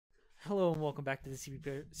Hello and welcome back to the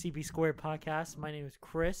CP² podcast. My name is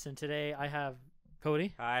Chris, and today I have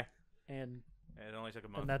Cody. Hi. And It only took a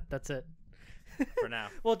month. and that's it. For now.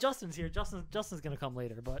 Well, Justin's here. Justin's gonna come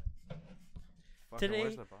later, but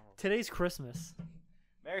today's Christmas.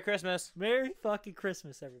 Merry Christmas. Merry fucking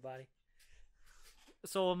Christmas, everybody.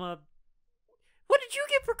 So what did you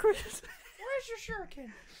get for Christmas? Where's your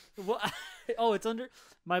shuriken? Well, oh, it's under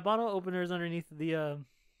my bottle opener is underneath the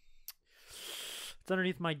it's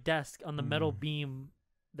underneath my desk on the metal beam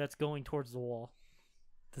that's going towards the wall.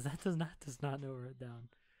 Does not narrow it down?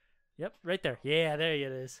 Yep, right there. Yeah, there it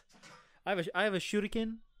is. I have a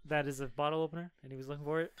shuriken that is a bottle opener, and he was looking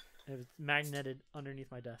for it. It was magneted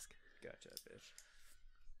underneath my desk. Gotcha, bitch.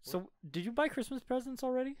 So, did you buy Christmas presents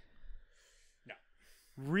already? No.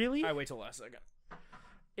 Really? I wait till last second.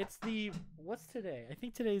 It's what's today? I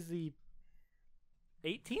think today's the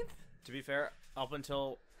 18th? To be fair, up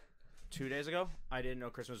until 2 days ago, I didn't know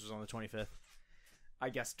Christmas was on the 25th. I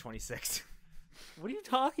guess 26th. What are you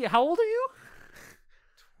talking? How old are you?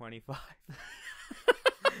 25.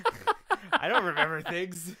 I don't remember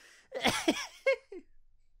things.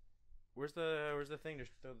 Where's the thing to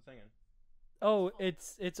throw the thing in? Oh,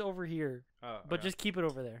 it's over here. Oh, But okay. just keep it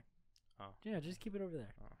over there. Oh. Yeah, just keep it over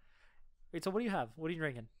there. Oh. Wait, so what do you have? What are you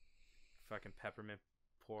drinking? Fucking peppermint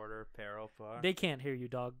porter, Peril, fuck. They can't hear you,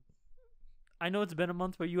 dog. I know it's been a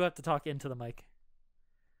month, but you have to talk into the mic.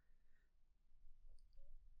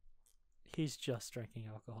 He's just drinking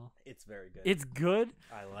alcohol. It's very good. It's good?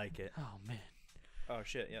 I like it. Oh, man. Oh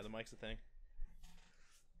shit, yeah, the mic's a thing.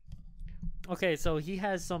 Okay, so he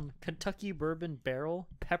has some Kentucky Bourbon Barrel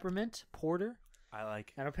Peppermint Porter. I like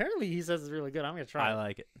it. And apparently he says it's really good. I'm going to try I it.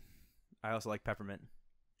 like it. I also like peppermint.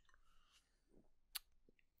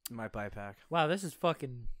 Might buy a pack. Wow, this is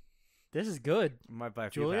good. Might buy a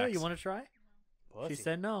few Julia, packs. you want to try? Pussy. She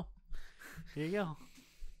said no. Here you go.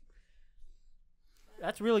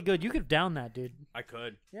 That's really good. You could down that, dude. I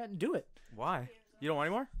could. Yeah, do it. Why? You don't want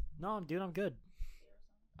any more? No, dude, I'm good.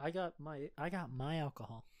 I got my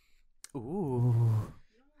alcohol. Ooh.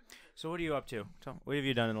 So what are you up to? What have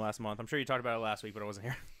you done in the last month? I'm sure you talked about it last week, but I wasn't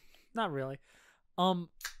here. Not really.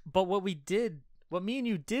 But what me and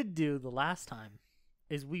you did do the last time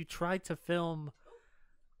is we tried to film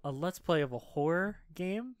a Let's Play of a horror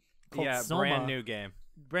game called Soma.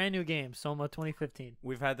 Brand new game, Soma 2015.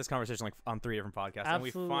 We've had this conversation like on 3 different podcasts,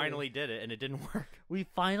 Absolutely. and we finally did it, and it didn't work. We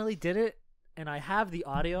finally did it, and I have the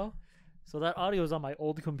audio. So that audio is on my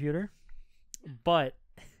old computer, but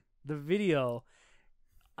the video,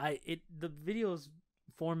 the video's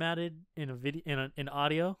formatted in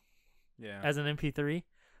audio, Yeah. as an MP3.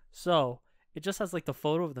 So it just has like the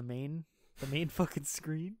photo of the main fucking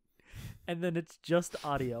screen, and then it's just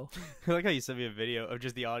audio. I like how you sent me a video of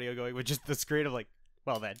just the audio going with just the screen of like,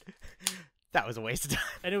 well then, that was a waste of time.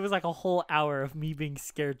 And it was like a whole hour of me being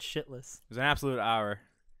scared shitless. It was an absolute hour,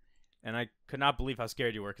 and I could not believe how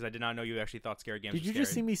scared you were because I did not know you actually thought scary games Did were you scary.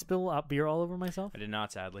 just see me spill out beer all over myself? I did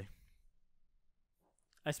not, sadly.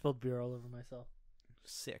 I spilled beer all over myself.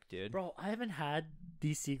 Sick, dude. Bro, I haven't had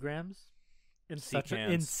these Seagrams in Sea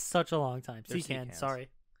such a long time. They're Sea sea cans, cans. sorry.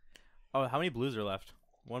 Oh, how many blues are left?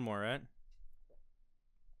 One more, right?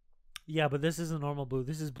 Yeah, but this isn't normal blue.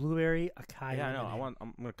 This is blueberry acai. Yeah, I know. lemonade.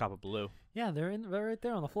 I'm gonna cop a blue. Yeah, they're right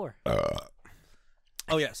there on the floor.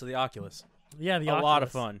 Oh yeah, so the Oculus. Yeah, A lot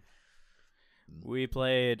of fun. We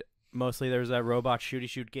played mostly. There was that robot shooty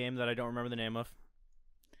shoot game that I don't remember the name of.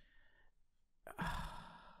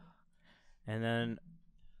 And then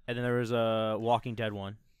there was a Walking Dead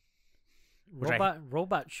one.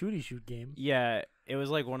 Robot shooty shoot game. Yeah, it was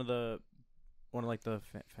like one of the I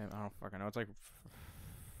don't fucking know. It's like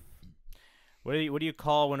what do you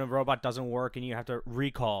call when a robot doesn't work and you have to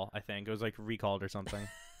recall? I think it was like recalled or something.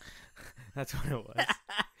 That's what it was.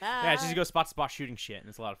 Yeah, it's just you go spot to spot shooting shit, and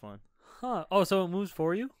it's a lot of fun. Huh. Oh, so it moves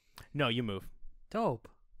for you? No, you move. Dope.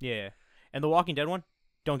 Yeah. And the Walking Dead one,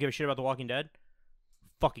 don't give a shit about the Walking Dead.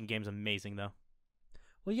 Fucking game's amazing though.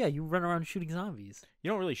 Well, yeah, you run around shooting zombies.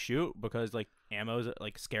 You don't really shoot because like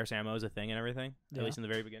scarce ammo is a thing and everything. Yeah. At least in the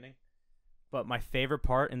very beginning. But my favorite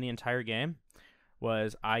part in the entire game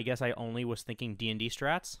was I guess I only was thinking D&D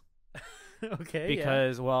strats. Okay.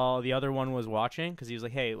 Because while the other one was watching, because he was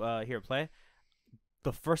like, "Hey, here, play."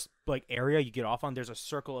 The first like area you get off on, there's a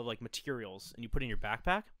circle of like materials, and you put it in your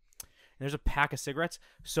backpack. And there's a pack of cigarettes.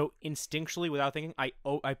 So instinctually, without thinking, I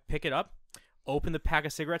pick it up, open the pack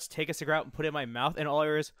of cigarettes, take a cigarette out, and put it in my mouth, and all I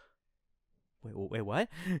hear is, wait, what?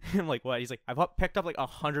 I'm like, what? He's like, I've picked up like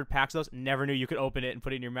 100 packs of those. Never knew you could open it and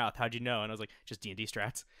put it in your mouth. How'd you know? And I was like, just D&D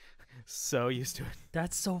strats. So used to it.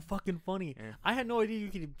 That's so fucking funny. Yeah. I had no idea you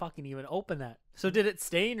could fucking even open that. So did it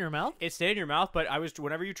stay in your mouth? It stayed in your mouth, but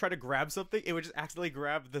whenever you try to grab something, it would just accidentally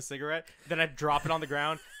grab the cigarette. Then I'd drop it on the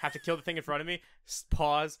ground, have to kill the thing in front of me,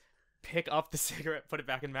 pause, pick up the cigarette, put it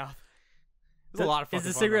back in mouth. It was a lot of fun. Is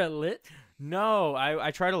the cigarette lit? No,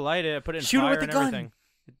 I tried to light it, put it in Shoot it fire with the and gun. everything.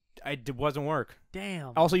 It wasn't work.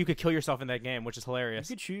 Damn. Also, you could kill yourself in that game, which is hilarious.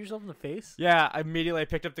 You could shoot yourself in the face? Yeah, immediately I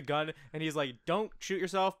picked up the gun, and he's like, don't shoot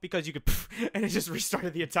yourself because you could, and it just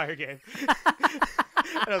restarted the entire game. And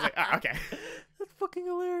I was like, okay. That's fucking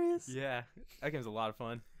hilarious. Yeah, that game's a lot of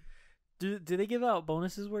fun. Do they give out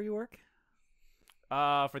bonuses where you work?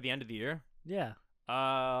 For the end of the year? Yeah.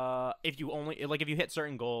 If you hit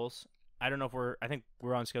certain goals, I don't know if I think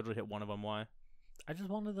we're on schedule to hit one of them. Why? I just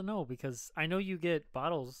wanted to know because I know you get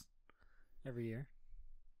bottles every year,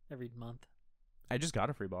 every month. I just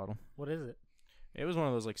got a free bottle. What is it? It was one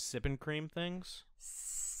of those like sippin' cream things.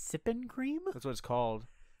 Sippin' cream? That's what it's called.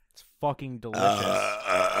 It's fucking delicious.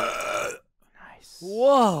 Nice.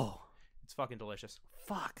 Whoa. It's fucking delicious.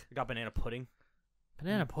 Fuck. I got banana pudding.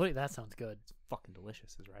 Banana pudding. That sounds good. It's fucking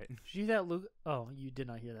delicious, is right. Did you hear that, Luke? Oh, you did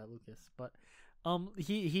not hear that, Lucas. But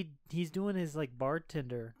he's doing his like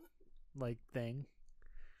bartender like thing,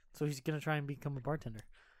 so he's gonna try and become a bartender.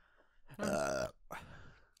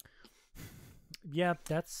 Yeah,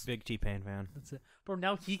 that's Big T-Pain fan. That's it, bro.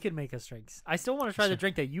 Now he can make us drinks. I still want to try the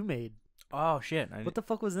drink that you made. Oh shit! What the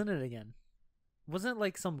fuck was in it again? Wasn't it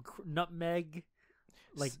like some nutmeg?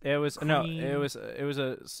 Like it was cream? no, it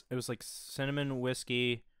was like cinnamon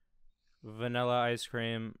whiskey, vanilla ice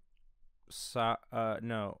cream,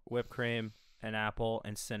 whipped cream, and apple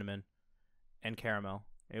and cinnamon, and caramel.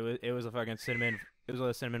 It was a fucking cinnamon. It was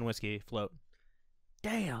a cinnamon whiskey float.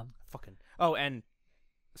 Damn. Fucking and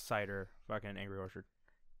cider. Fucking Angry Orchard.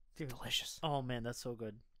 Dude. Delicious. Oh man, that's so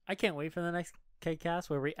good. I can't wait for the next K-Cast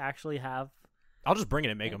where we actually have. I'll just bring it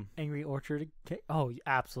and make them. Angry Orchard. Oh,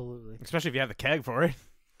 absolutely. Especially if you have the keg for it.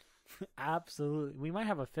 Absolutely. We might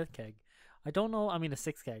have a 5th keg. I don't know. I mean, a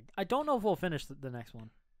 6th keg. I don't know if we'll finish the next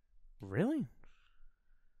one. Really?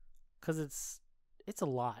 Because it's a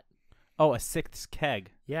lot. Oh, a 6th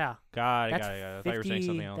keg. Yeah. Got it. I thought you were saying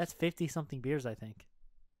something else. That's 50-something beers, I think.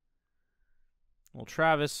 Well,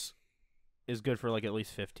 Travis is good for like at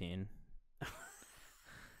least 15.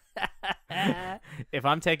 If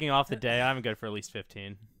I'm taking off the day, I'm good for at least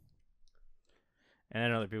 15. And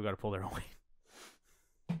then other people got to pull their own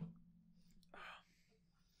weight.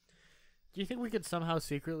 Do you think we could somehow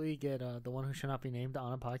secretly get the one who should not be named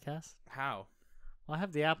on a podcast? How? Well, I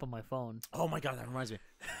have the app on my phone. Oh my god, that reminds me.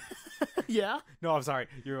 Yeah? No, I'm sorry.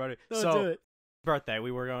 You're right. No, So, do it. birthday,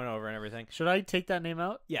 we were going over and everything. Should I take that name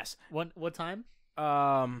out? Yes. What time?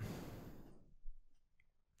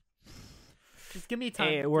 Just give me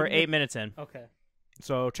time. We're 8 minutes in. Okay.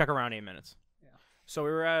 So check around 8 minutes. Yeah. So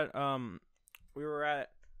we were at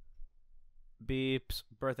Beep's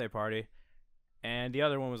birthday party, and the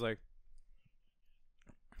other one was like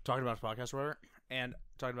talking about his podcast or whatever, and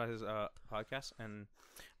talking about his podcast, and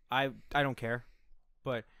I don't care,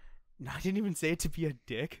 but I didn't even say it to be a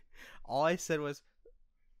dick. All I said was,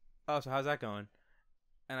 "Oh, so how's that going?"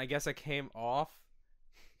 And I guess I came off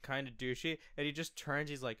kind of douchey, and he just turns.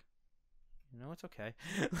 He's like, "No, it's okay."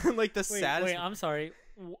 Like the saddest. Wait, I'm sorry.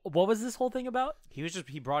 What was this whole thing about?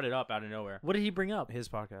 He brought it up out of nowhere. What did he bring up? His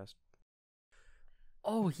podcast.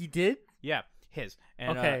 Oh, he did? Yeah, his.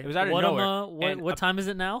 And, okay. It was out of nowhere. What time is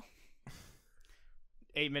it now?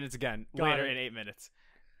 8 minutes again. Got later it. in 8 minutes.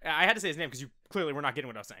 I had to say his name because you clearly were not getting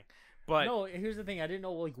what I was saying. But no, here's the thing. I didn't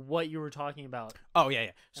know like what you were talking about. Oh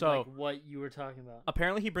yeah. So and, like, what you were talking about.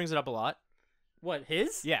 Apparently he brings it up a lot. What,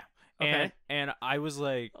 his? Yeah. Okay. And I was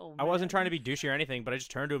like, Oh, I wasn't man. trying to be douchey or anything, but I just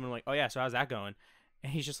turned to him and I'm like, "Oh yeah, so how's that going?"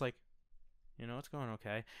 And he's just like, "You know, it's going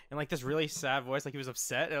okay." And like this really sad voice, like he was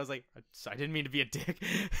upset. And I was like, "I didn't mean to be a dick."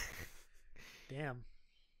 Damn.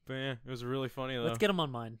 But yeah, it was really funny though. Let's get him on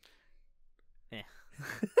mine. Eh.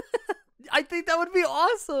 I think that would be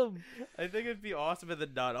awesome. I think it'd be awesome and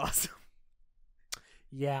then not awesome.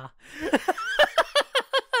 Yeah.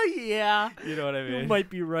 Yeah. You know what I mean? You might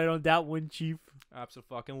be right on that one, Chief.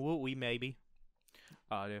 Absolutely, maybe.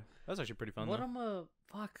 Oh, dude, that was actually pretty fun. What though.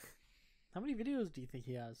 fuck? How many videos do you think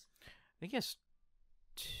he has? I think he has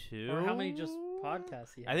 2. Or how many just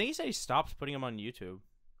podcasts he has? I think he said he stopped putting them on YouTube.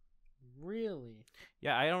 Really?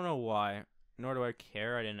 Yeah, I don't know why. Nor do I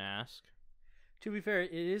care. I didn't ask. To be fair,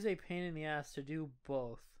 it is a pain in the ass to do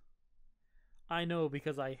both. I know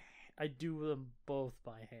because I do them both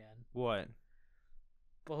by hand. What?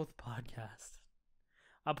 Both podcasts.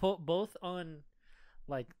 I put both on,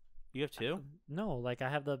 like, You have two? no, like I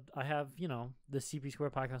have the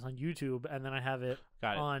CP² podcast on YouTube, and then I have it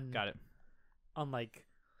Got it. on Got it. on like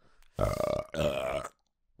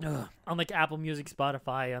on like Apple Music,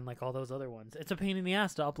 Spotify, and like all those other ones. It's a pain in the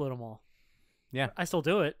ass to upload them all. Yeah. I still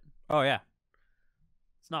do it. Oh yeah.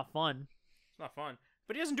 It's not fun. It's not fun.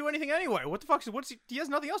 But he doesn't do anything anyway. What the fuck? He has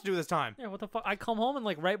nothing else to do this time. Yeah, what the fuck? I come home and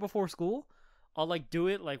like right before school, I'll like do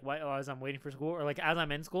it like as I'm waiting for school, or like as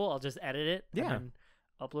I'm in school, I'll just edit it. Yeah. And then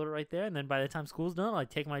upload it right there, and then by the time school's done, I like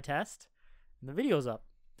take my test, and the video's up.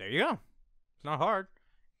 There you go. It's not hard.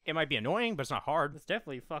 It might be annoying, but it's not hard. It's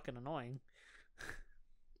definitely fucking annoying.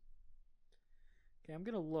 Okay, I'm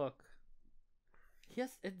gonna look.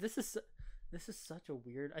 Yes, this is such a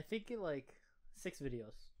weird. I think it like 6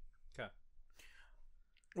 videos. Okay.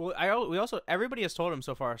 Well, we also everybody has told him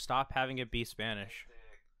so far stop having it be Spanish.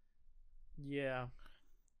 Yeah.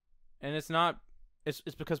 And it's not. It's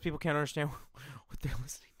because people can't understand what they're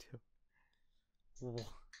listening to.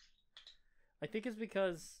 I think it's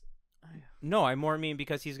because. No, I more mean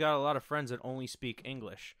because he's got a lot of friends that only speak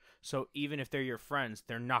English. So even if they're your friends,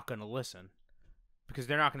 they're not going to listen. Because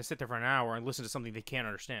they're not going to sit there for an hour and listen to something they can't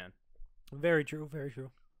understand. Very true. Very true.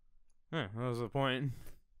 Yeah, that was the point.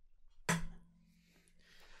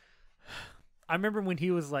 I remember when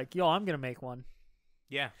he was like, "Yo, I'm gonna make one,"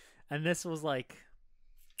 Yeah. and this was like,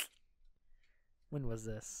 when was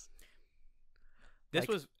this? This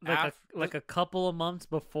was like a couple of months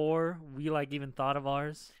before we like even thought of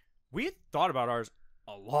ours. we had thought about ours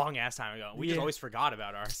a long ass time ago. We just always forgot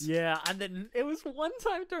about ours. Yeah, and then it was one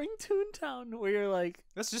time during Toontown where you're like,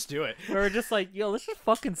 Let's just do it. we were just like, "Yo, let's just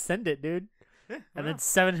fucking send it, dude." Yeah, And then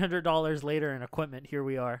 $700 later in equipment, here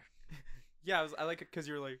we are. yeah, I like it because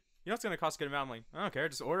you were like, you know, it's gonna cost a good amount. I'm like, I don't care,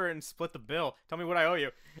 just order it and split the bill. Tell me what I owe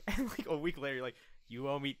you. And like a week later, you're like, you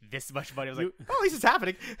owe me this much money. I was like, oh, at least it's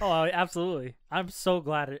happening. Oh, absolutely. I'm so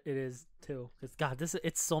glad it is too. Because God,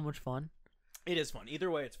 it's so much fun. It is fun. Either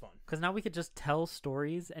way, it's fun. Because now we could just tell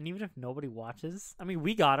stories, and even if nobody watches, I mean,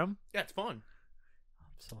 we got them. Yeah, it's fun.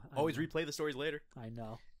 So Always replay the stories later. I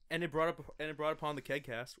know. And it brought upon the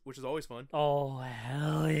Kegcast, which is always fun. Oh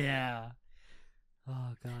hell yeah! Oh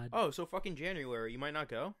God. Oh, so fucking January, you might not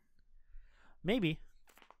go. Maybe.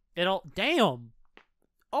 It'll. Damn.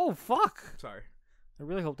 Oh fuck. Sorry. I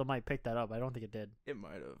really hoped I might pick that up. I don't think it did. It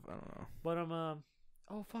might have. I don't know. But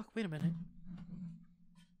Oh fuck! Wait a minute.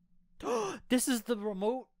 This is the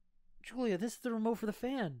remote, Julia. This is the remote for the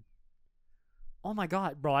fan. Oh my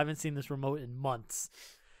God, bro! I haven't seen this remote in months.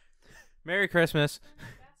 Merry Christmas.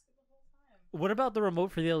 What about the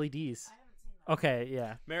remote for the LEDs? Okay,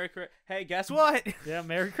 yeah. Hey, guess what? Yeah,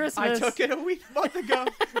 Merry Christmas. I took it a month ago.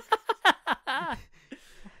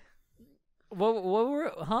 What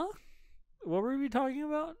were we talking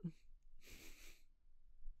about?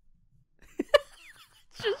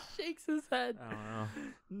 Just shakes his head. I don't know.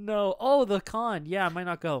 No. Oh, the con. Yeah, I might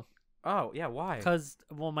not go. Oh, yeah, why? Because,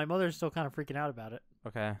 well, my mother's still kind of freaking out about it.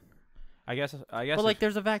 Okay. I guess. But, like,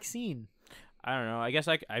 there's a vaccine. I don't know. I guess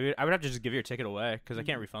I would have to just give your ticket away because I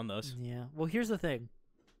can't refund those. Yeah. Well, here's the thing.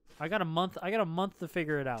 I got a month to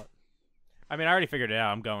figure it out. I mean, I already figured it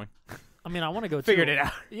out. I'm going. I mean, I want to go too. Figured it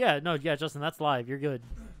out. Yeah, no, yeah, Justin, that's live. You're good.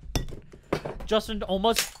 Justin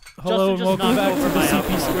almost. Hello Justin and welcome back to the my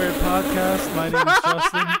CP² podcast. My name is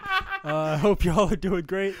Justin. I hope y'all are doing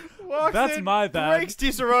great. That's my bad. Breaks Di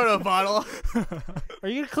Serono bottle. Are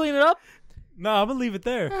you gonna clean it up? No, I'm gonna leave it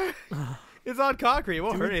there. It's on concrete. It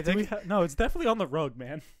won't hurt anything. No, it's definitely on the road,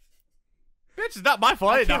 man. Bitch, it's not my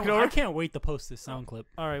fault. I knocked it over. I can't wait to post this sound clip.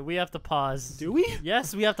 All right, we have to pause. Do we?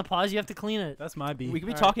 Yes, we have to pause. You have to clean it. That's my beat. We could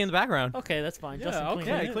be All talking in the background. Okay, that's fine. Yeah, Justin, I'll clean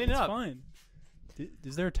clean it. it. Clean it It's up. fine.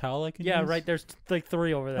 Is there a towel I can Yeah, use? right. There's like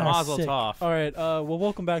 3 over there. Mazel sick. tov. All right. Well,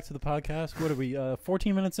 welcome back to the podcast. What are we?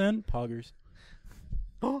 14 minutes in. Poggers.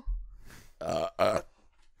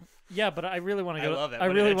 Yeah, but I really want to go. I love that. I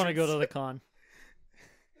What really an want to go to entrance. the con.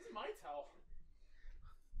 This is my towel.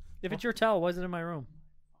 If it's your towel, why is it in my room?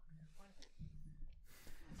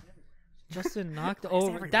 Justin knocked over.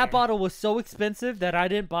 everywhere. That bottle was so expensive that I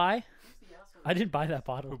didn't buy. I didn't buy that Who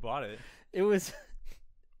bottle. bought it? It was.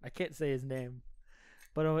 I can't say his name,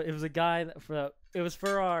 but it was a guy it was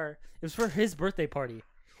for his birthday party.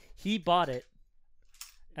 He bought it,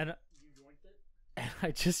 and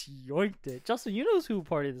I just yoinked it. Justin, you know who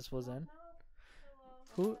party this was in?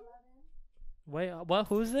 Who? Wait, what?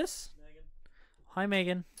 Who is this? Megan. Hi,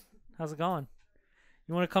 Megan. How's it going?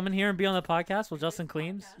 You want to come in here and be on the podcast while Justin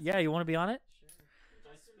cleans? Yeah, you want to be on it?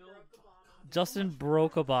 Justin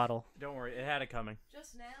broke a bottle. Don't worry, it had it coming.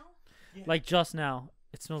 Just now? Like just now.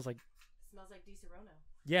 It smells like. Smells like Di Serono.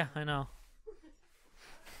 Yeah, I know.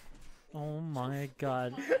 Oh my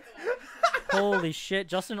god. Holy shit.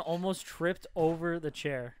 Justin almost tripped over the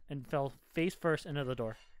chair and fell face first into the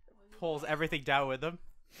door. Pulls everything down with him.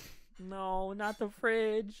 No, not the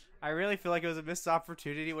fridge. I really feel like it was a missed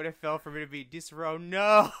opportunity when it fell for me to be disrow.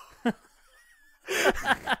 No.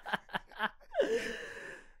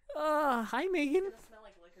 Hi, Megan. It smell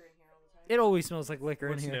like liquor in here all the time. It always smells like liquor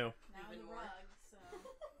What's in here. new? Now the rug,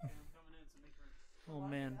 so. Oh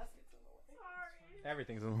man.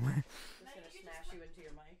 Everything's in the way. I'm just gonna smash you into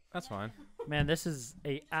your mic. That's fine. Man, this is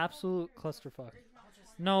a absolute clusterfuck.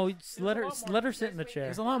 No, just let her sit in the chair.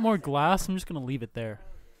 There's a lot more glass. I'm just gonna leave it there.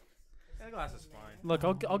 Yeah, the glass is fine. Look,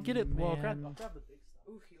 I'll get it. Well, Man. grab the big stuff.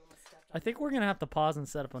 Oof, you almost stepped on I think we're gonna have to pause and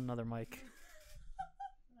set up another mic.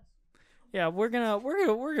 Yeah, we're gonna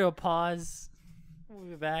pause. We'll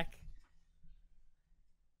be back.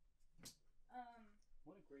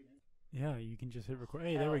 Yeah, you can just hit record.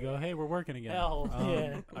 Hey, there we go. Hey, we're working again. Hell,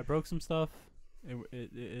 yeah. I broke some stuff. It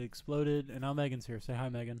exploded, and now Megan's here. Say hi,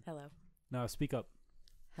 Megan. Hello. No, speak up.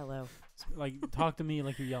 Hello. Like, talk to me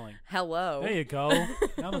like you're yelling. Hello. There you go.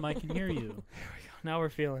 Now the mic can hear you. Now we're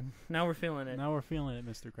feeling it. Now we're feeling it,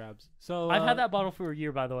 Mr. Krabs. So I've had that bottle for a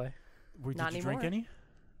year, by the way. Did Not you drink anymore. any?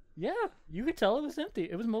 Yeah, you could tell it was empty.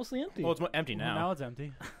 It was mostly empty. Well, it's empty Well, now. now it's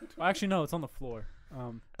empty. Well, actually, no, it's on the floor.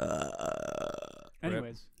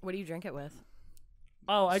 Anyways, What do you drink it with?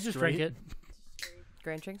 Oh, I just drank Straight? it.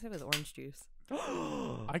 Grant drinks it with orange juice.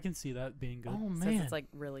 I can see that being good. Oh Says man. it's like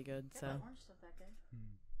really good. So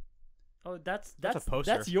Oh, that's a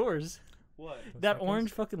poster. That's yours. What? That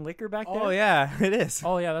orange fucking liquor back there. Oh yeah, it is.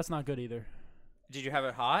 Oh yeah, that's not good either. Did you have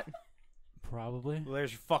it hot? Probably. Well,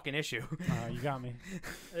 there's your fucking issue. You got me.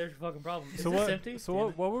 There's your fucking problem. Is So this what? empty? So Damn what?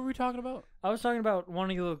 it. What were we talking about? I was talking about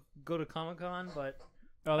wanting to go to Comic-Con, but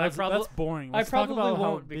Oh, I that's probably- boring. I Let's talk probably about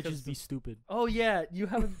how won't because bitches be stupid. oh yeah, you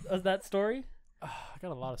have that story. I got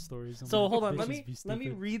a lot of stories. So about hold on, bitches let me be let me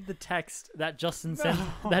stupid. read the text that Justin No, sent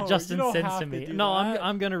you sends don't have to to me. do No, that.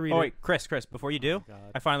 I'm gonna read Oh it. wait, Chris, before you do, God.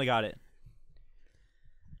 I finally got it.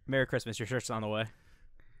 Merry Christmas. Your shirt's on the way.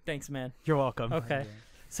 Thanks, man. You're welcome. Okay,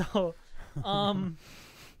 so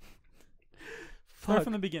Start fuck.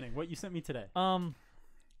 from the beginning. What you sent me today?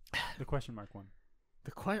 The question mark one.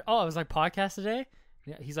 The question. Oh, I was like, podcast today.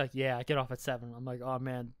 Yeah, he's like, yeah, I get off at 7. I'm like, oh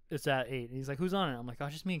man, it's at 8. And he's like, who's on it? I'm like, oh,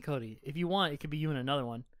 just me and Cody. If you want, it could be you and another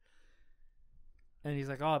one. And he's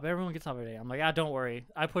like, oh, but everyone gets off at 8. I'm like, don't worry.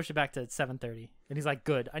 I pushed it back to 7:30. And he's like,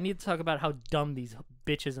 good. I need to talk about how dumb these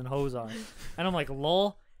bitches and hoes are. And I'm like,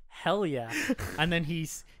 lol, hell yeah. And then he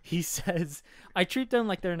says, I treat them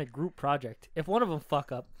like they're in a group project. If one of them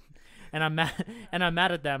fuck up, and I'm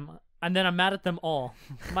mad at them. And then I'm mad at them all.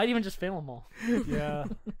 Might even just fail them all. Yeah.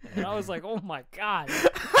 And I was like, oh my god.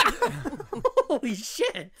 Holy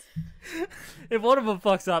shit. If one of them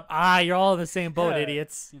fucks up, you're all in the same boat, Yeah.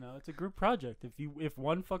 idiots. You know, it's a group project. If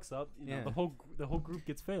one fucks up, you know, Yeah. the whole group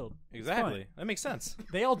gets failed. It's Exactly. That makes sense. fine.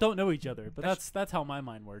 They all don't know each other, but that's how my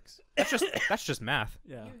mind works. That's just math.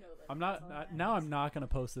 Yeah. I'm not gonna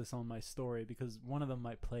post this on my story because one of them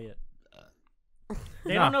might play it.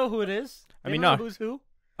 They Nah. don't know who it is. I They mean, don't know no. who's who.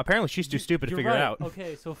 Apparently, she's too stupid to You're figure right. it out.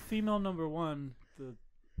 Okay, so female number one,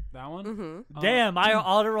 that one. Mm-hmm. Damn, I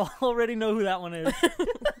already know who that one is.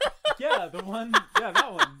 Yeah, the one. Yeah,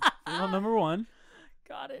 that one. Female number one.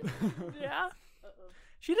 Got it. Yeah.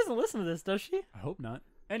 She doesn't listen to this, does she? I hope not.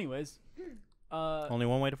 Anyways, Only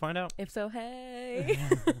one way to find out. If so, hey.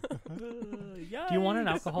 Do you want an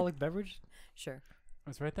alcoholic beverage? Sure.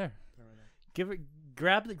 It's right there.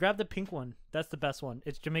 Grab the pink one. That's the best one.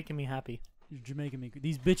 It's Jamaican me happy. You're Jamaican me.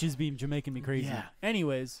 These bitches be Jamaican me crazy. Yeah.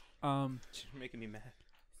 Anyways, She's making me mad.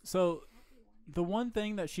 so the one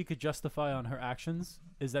thing that she could justify on her actions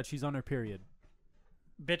is that she's on her period.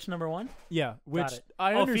 Bitch number 1? Yeah, which Got it.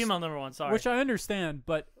 I Oh, understand. female number 1, sorry. Which I understand,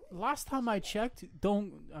 but last time I checked, I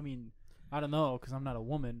don't know, because I'm not a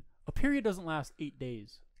woman. A period doesn't last 8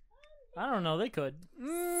 days. I don't know, they could.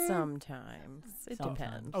 Sometimes. It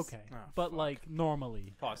Sometimes. depends. Okay, Oh, but fuck. like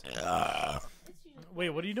normally. Pause. Wait,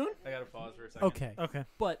 what are you doing? I gotta pause for a second. Okay, Okay.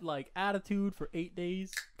 but like attitude for 8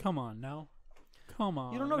 days. Come on now. Come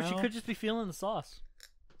on. You don't know, she now. could just be feeling the sauce.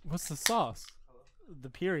 What's the sauce? The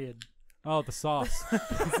period. Oh, the sauce.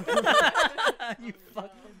 You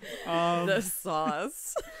fuck. The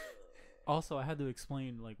sauce. Also, I had to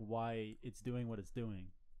explain like why it's doing what it's doing.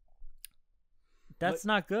 That's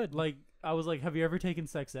not good. Like I was like, "Have you ever taken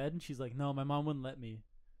sex ed?" And she's like, "No, my mom wouldn't let me."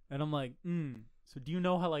 And I'm like, So do you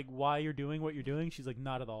know how like why you're doing what you're doing?" She's like,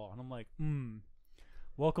 "Not at all." And I'm like,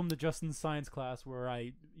 Welcome to Justin's science class where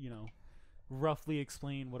I, roughly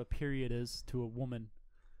explain what a period is to a woman.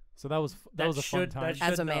 So that was That was a fun should- time. that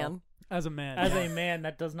should- As a know. man. As a man. As yeah. a man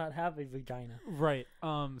that does not have a vagina. Right.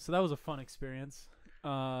 So that was a fun experience.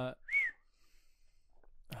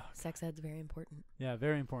 Sex ed's very important. Yeah,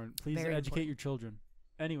 very important. Please Very educate important. your children.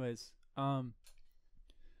 Anyways,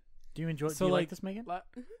 Do you enjoy? So, do you like like, this, Megan? la-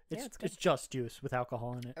 Yeah, it's good. It's just juice with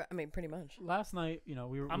alcohol in it. I mean, pretty much. last night, you know,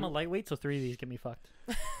 we were I'm a lightweight, so 3 of these get me fucked.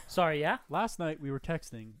 Sorry, yeah. last night we were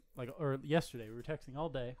texting, or yesterday we were texting all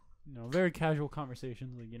day. You know, very casual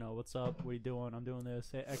conversations, like, you know, what's up? What are you doing? I'm doing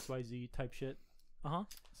this, XYZ type shit. Uh-huh.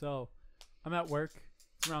 So, I'm at work.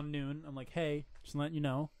 It's around noon. I'm like, hey, just letting you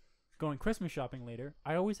know, going Christmas shopping later.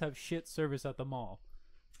 I always have shit service at the mall.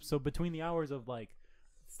 So between the hours of like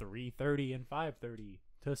 3:30 and 5:30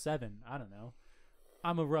 to 7, I don't know,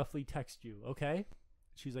 I'ma roughly text you, okay?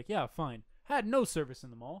 She's like, yeah, fine. Had no service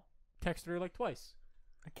in the mall. Texted her like twice.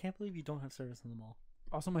 I can't believe you don't have service in the mall.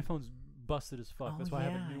 Also, my phone's busted as fuck. That's why I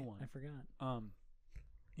have a new one. I forgot.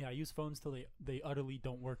 Yeah, I use phones till they utterly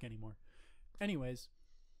don't work anymore. Anyways,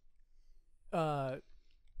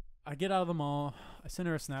 I get out of the mall. I send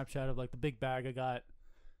her a Snapchat of like the big bag I got,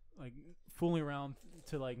 like fooling around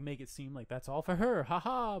to like make it seem like that's all for her,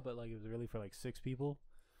 haha. But like it was really for like 6 people.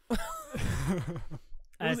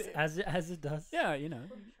 As it does. Yeah, you know,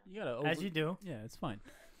 you gotta As you do. Yeah, it's fine.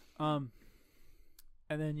 And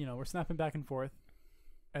then, you know, we're snapping back and forth.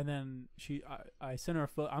 And then I sent her a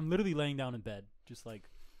photo. I'm literally laying down in bed, just like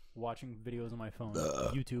watching videos on my phone,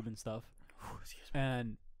 YouTube and stuff.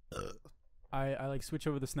 And I like switch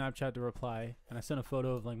over the Snapchat to reply. And I sent a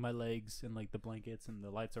photo of like my legs and like the blankets and the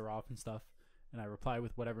lights are off and stuff. And I reply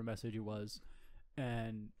with whatever message it was.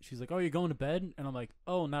 And she's like, oh, you're going to bed? And I'm like,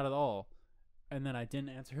 oh, not at all. And then I didn't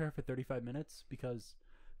answer her for 35 minutes because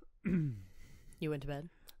You went to bed?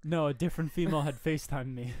 no, a different female had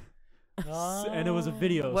FaceTimed me. And it was a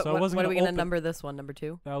video, What, so I what, wasn't what are gonna we going to open- number this one? Number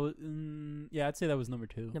 2? That was yeah, I'd say that was number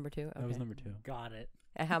 2. Number 2? Okay. That was number 2. Got it.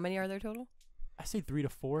 And how many are there total? I say 3 to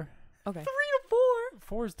 4. Okay. 3 to 4.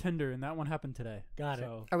 4 is Tinder, and that one happened today. Got it.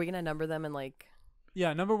 So Are we going to number them in like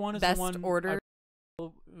yeah, number 1 is best the one order?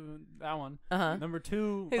 that one. Uh-huh. Number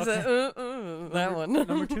 2. He's okay. that one.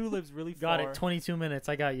 Number 2 lives really far. Got it. 22 minutes.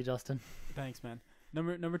 I got you, Justin. Thanks, man.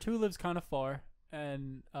 Number 2 lives kind of far,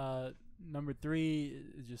 and number 3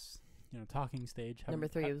 is just, you know, talking stage. Number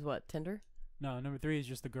 3 is what? Tinder? No, number 3 is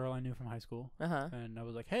just the girl I knew from high school. Uh-huh. And I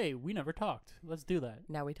was like, hey, we never talked. Let's do that.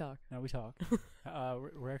 Now we talk. Now we talk.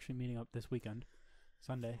 We're actually meeting up this weekend,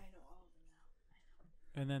 Sunday.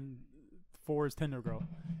 And then 4 is Tinder girl.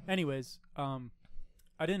 Anyways,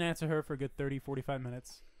 I didn't answer her for a good 30, 45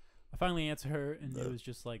 minutes. I finally answered her, and it was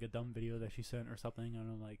just like a dumb video that she sent or something. And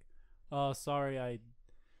I'm like, oh, sorry, I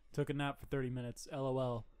took a nap for 30 minutes,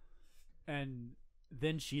 LOL. And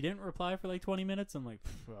then she didn't reply for like 20 minutes. I'm like,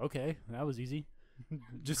 okay, that was easy.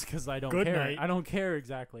 Just because I don't Good care. night. I don't care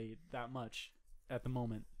exactly that much at the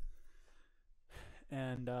moment.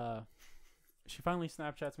 And she finally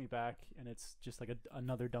Snapchats me back, and it's just like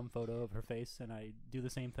another dumb photo of her face, and I do the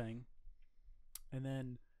same thing. And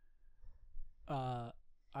then I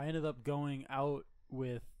ended up going out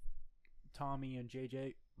with Tommy and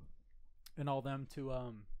JJ and all them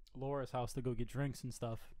to Laura's house to go get drinks and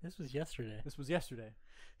stuff. This was yesterday. This was yesterday.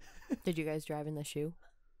 Did you guys drive in the shoe?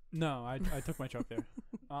 No, I took my truck there.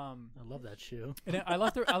 I love that shoe. And I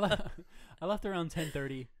left her. I left around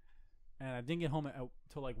 10:30, and I didn't get home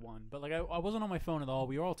till like 1. But like I wasn't on my phone at all.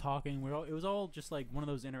 We were all talking. It was all just like one of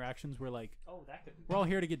those interactions where like we're all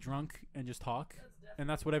here to get drunk and just talk, and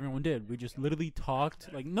that's what everyone did. We just literally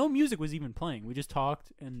talked. Like no music was even playing. We just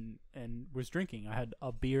talked and was drinking. I had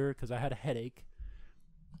a beer because I had a headache,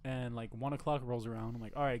 and like 1 o'clock rolls around. I'm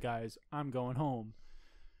like, all right, guys, I'm going home,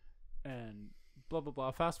 and blah blah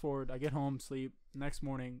blah. Fast forward, I get home, sleep. Next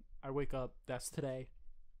morning, I wake up. That's today.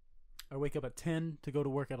 I wake up at 10 to go to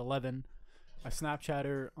work at 11. I Snapchat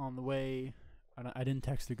her on the way. I didn't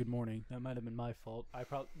text her good morning. That might have been my fault. I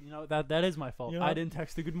probably, that is my fault. Yeah. I didn't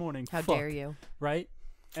text her good morning. How Fuck. dare you? Right?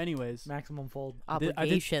 Anyways, Maximum fold.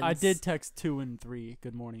 Obligations. I did text 2 and 3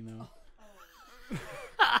 good morning though.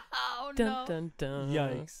 Oh Dun, dun, dun.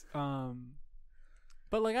 Yikes.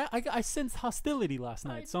 But like I sensed hostility last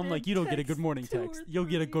night, so I'm did like, you don't get a text good morning 2 or text. You'll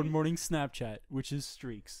get a good 3. morning Snapchat, which is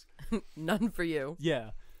streaks. None for you. Yeah.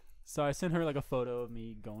 So I sent her like a photo of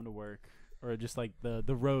me going to work, or just like the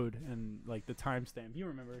road and like the timestamp. You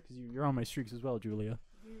remember because you're on my streaks as well, Julia.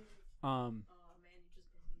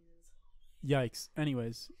 Yikes.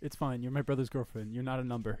 Anyways, it's fine. You're my brother's girlfriend. You're not a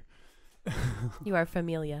number. You are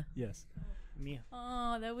familia. Yes. Mia.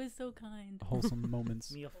 Oh, that was so kind. Wholesome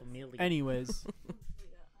moments. Mia familia. Anyways,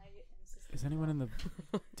 is anyone in the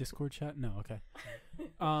Discord chat? No. Okay.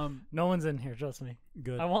 No one's in here. Trust me.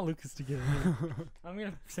 Good. I want Lucas to get in here. I'm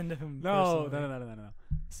gonna send him. No. personally.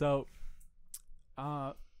 So,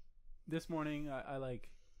 this morning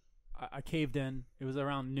I caved in. It was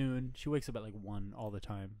around noon. She wakes up at like 1 all the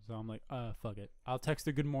time. So I'm like, fuck it. I'll text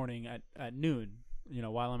her good morning at noon,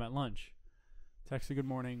 while I'm at lunch. Text her good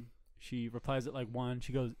morning. She replies at like 1.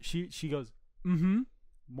 She goes,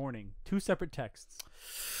 morning. 2 separate texts.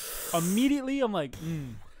 Immediately I'm like,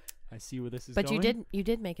 I see where this is But going. you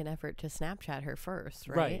did make an effort to Snapchat her first,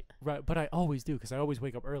 right? Right. But I always do because I always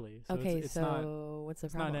wake up early. So Okay, it's so not, what's the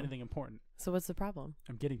it's problem? not anything important. So what's the problem?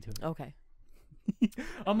 I'm getting to it. Okay.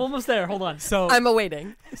 I'm almost there. Hold on. So I'm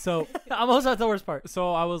awaiting. so I'm almost at the worst part.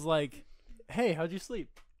 so I was like, hey, how'd you sleep?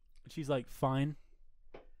 And she's like, fine.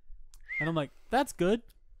 And I'm like, that's good.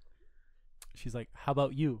 She's like, how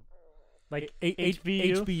about you? Like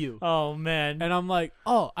HBU? HBU. Oh man. And I'm like,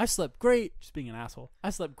 oh, I slept great. Just being an asshole. I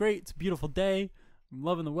slept great. It's a beautiful day. I'm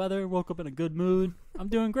loving the weather. Woke up in a good mood. I'm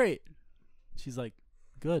doing great. She's like,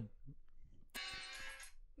 good.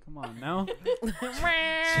 Come on now.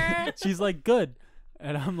 She's like, good.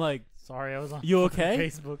 And I'm like, Sorry, I was on. you okay?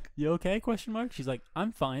 Facebook. You okay? Question mark. She's like,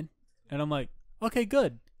 I'm fine. And I'm like, okay,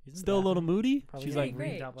 good. He's in the Still a little bathroom. moody. Probably She's getting like,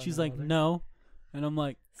 Great. reamed out by she's my like, mother. no. And I'm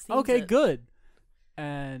like, Seems okay, it. good.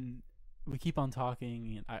 And we keep on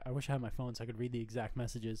talking. And I wish I had my phone so I could read the exact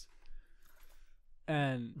messages.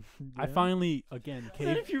 And I Yeah. finally again What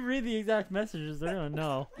caved. if you read the exact messages? They're gonna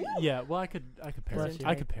know. Yeah, well, I could Bless you.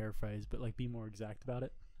 I could paraphrase, but like be more exact about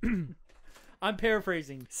it. I'm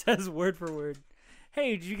paraphrasing. Says word for word.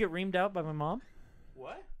 Hey, did you get reamed out by my mom?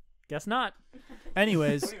 What? Guess not.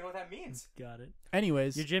 Anyways, even know what that means. Got it.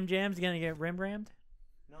 anyways, Your Jim Jam's gonna get rammed?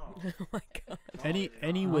 No. Oh my god.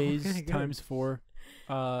 anyways, okay, good. times 4.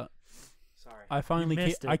 Sorry. I finally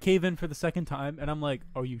missed it. I cave in for the second time, and I'm like,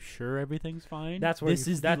 "Are you sure everything's fine?" That's where this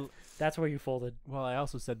you, is that, the. that's where you folded. Well, I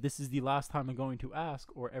also said this is the last time I'm going to ask,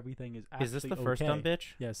 or everything is actually Is this the first okay. dumb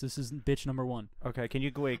bitch? Yes, this is bitch number 1. Okay, can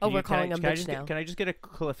you wait? Oh, Can we're you, can I- calling him can I bitch just now. Can I just get a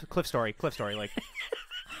cliff story? Cliff story, like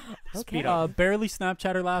Okay. speed up. Barely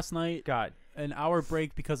Snapchat her last night. God. An hour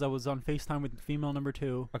break because I was on FaceTime with female number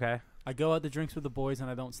 2. Okay. I go out to drinks with the boys and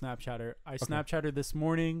I don't Snapchat her. I Snapchat her this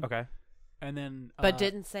morning, Okay. and then But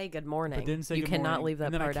didn't say good morning. but didn't say you good cannot morning. leave that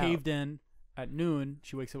and then part I out. caved in at noon.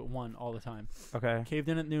 She wakes up at 1 all the time. Okay. Caved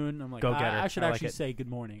in at noon. I'm like, Go get her. I should I like actually it. say good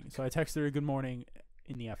morning. So I texted her good morning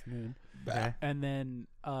in the afternoon, Okay. and then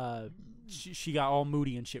she got all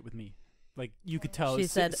moody and shit with me. Like you could tell. She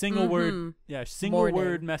said, single word. "Mhm, Yeah, single morning."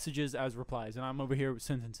 word messages as replies, and I'm over here with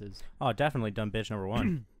sentences. Oh, definitely dumb bitch number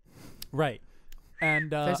 1. Right. And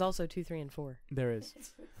There's also 2, 3, and 4. there is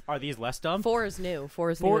Are these less dumb? 4 is new.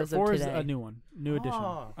 4 is new four. as of Four is today. a new one, new edition.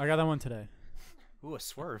 Oh. I got that one today. Ooh, a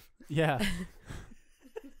swerve. Yeah.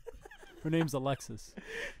 Her name's Alexis.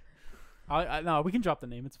 No, we can drop the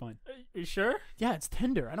name. It's fine. You sure? Yeah, it's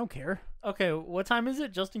Tinder. I don't care. Okay, what time is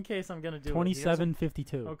it? Just in case I'm gonna do it. Do you have some-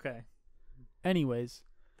 27:52. Okay, Anyways,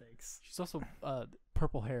 thanks. she's also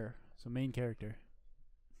purple hair, so main character.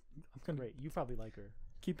 I'm gonna Great. You probably like her.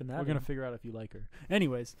 keeping that. We're gonna in. figure out if you like her.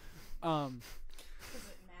 Anyways, Because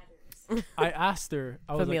it matters. I asked her.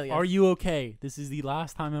 I was Familia. like, "Are you okay? This is the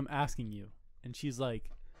last time I'm asking you." And she's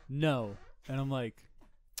like, "No." And I'm like,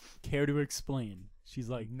 "Care to explain?" She's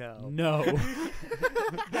like, No. No.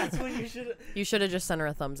 That's when you should. You should have just sent her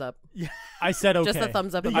a thumbs up. I said okay. Just a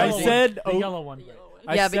thumbs up. The emoji. I yellow said one. The oh- yellow one.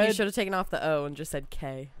 I yeah, but you said- should have taken off the O and just said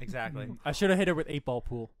K. Exactly. I should have hit her with 8-ball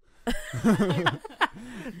pool.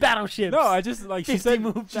 Battleships. No, I just like she 50 said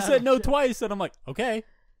move she said no battleship. twice, and I'm like, okay,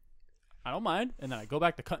 I don't mind. And then I go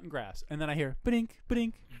back to cutting grass, and then I hear ba-dink,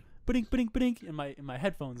 ba-dink, ba-dink, ba-dink, ba-dink in my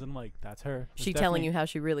headphones, and I'm like, that's her. She telling you how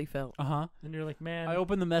she really felt. Uh huh. And you're like, man. I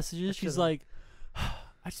open the messages. I She's should've- like,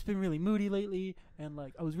 I've just been really moody lately, and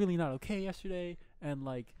like I was really not okay yesterday, and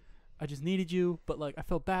like I just needed you, but like I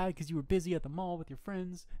felt bad because you were busy at the mall with your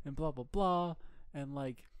friends, and blah blah blah, and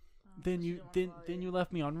like then you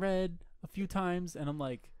left me on red a few times, and I'm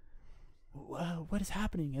like, what is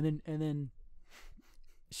happening? And then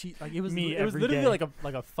she like it was Me it was every literally day.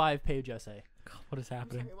 like a 5-page essay. What is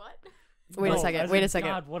happening? What? Wait No, a second. as Wait in, a second.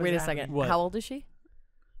 God, what is Wait a happening? second. What? How old is she?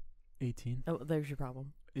 18. Oh, there's your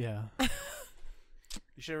problem. Yeah.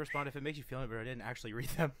 You should have responded if it makes you feel better. I didn't actually read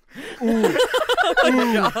them. Oh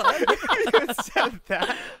You said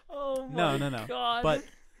that. Oh No, my no. God. But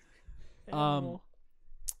Animal.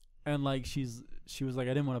 and like she was like,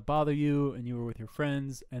 I didn't want to bother you, and you were with your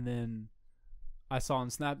friends, and then I saw on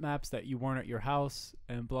Snap Maps that you weren't at your house,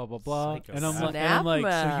 and blah blah blah. Psycho And I'm Snap like, so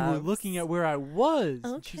you were Maps. looking at where I was.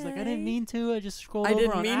 And she's like, I didn't Okay. mean to. I just scrolled I over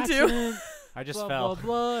didn't on mean to. accident. I just blah fell. blah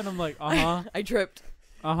blah. And I'm like, uh huh. I tripped.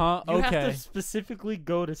 You have Okay. to specifically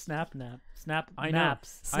go to Snap I know.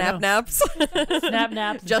 Naps. Snap naps. Snap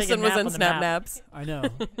Naps. and Justin take a was nap in on the snap map. naps.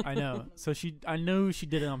 I know. So I knew she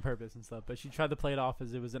did it on purpose and stuff, but she tried to play it off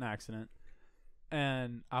as it was an accident.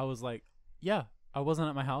 And I was like, yeah, I wasn't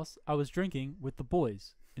at my house. I was drinking with the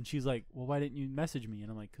boys. And she's like, well, why didn't you message me? And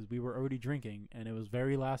I'm like, because we were already drinking, and it was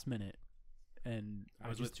very last minute. And I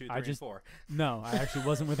was with 2, 3, I just, and 4. No, I actually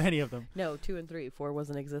wasn't with any of them. No, 2 and 3. 4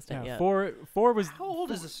 wasn't existent Yeah, yet. four was. How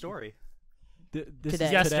old is the story? This Today.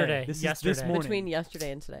 is Yesterday. This is Yesterday. this morning. Between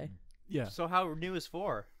yesterday and today. Yeah. So how new is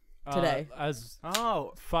 4? Today. As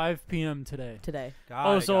Oh, 5 p.m. today. Today.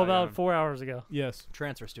 got it, So got it, about got it. 4 hours ago. Yes.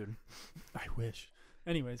 Transfer student. I wish.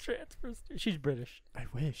 Anyways, Transfers. She's British. I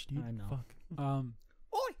wish, dude. I know. Fuck.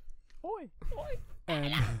 Oi.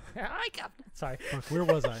 And I got. Sorry. fuck, where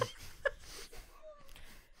was I?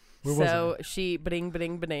 Where was So I? she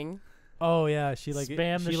bing. Oh yeah, she like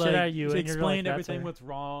Spam she the shit like, out of you, She and you're explained like, "That's everything her." what's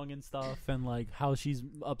wrong and stuff, and like how she's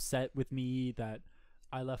upset with me that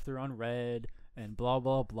I left her unread and blah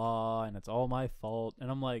blah blah, and it's all my fault. And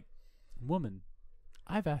I'm like, woman,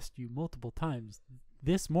 I've asked you multiple times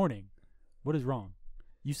this morning, what is wrong?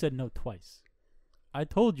 You said no twice. I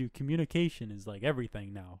told you communication is like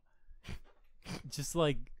everything now. Just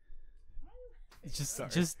like,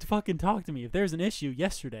 just fucking talk to me. If there's an issue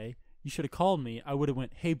yesterday, you should have called me. I would have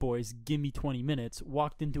went, hey boys, give me 20 minutes,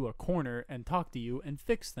 walked into a corner and talked to you and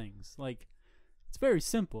fixed things. Like, it's very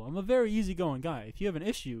simple. I'm a very easygoing guy. If you have an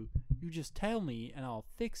issue, you just tell me and I'll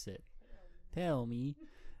fix it. Tell me.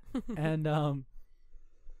 And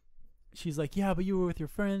she's like, yeah, but you were with your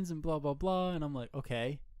friends and blah blah blah. And I'm like,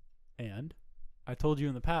 okay. And I told you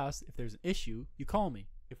in the past, if there's an issue, you call me.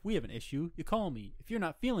 If we have an issue, you call me. If you're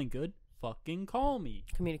not feeling good, fucking call me.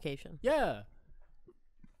 Communication. Yeah.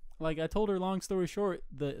 Like I told her, long story short,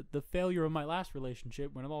 the failure of my last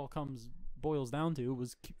relationship, when it all boils down to,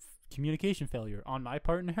 was communication failure on my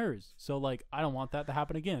part and hers. So like, I don't want that to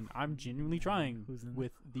happen again. I'm genuinely trying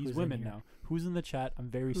with these who's women in here? now. Who's in the chat? I'm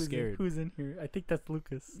very scared. Who's in here? I think that's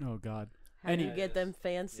Lucas. Oh God. How do Any- you get them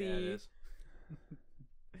fancy? Yeah, it is.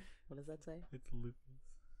 What does that say? It's Lucas.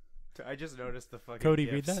 I just noticed the fucking Cody,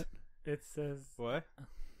 gifs. read that. It says. What?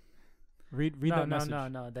 Read no, that no,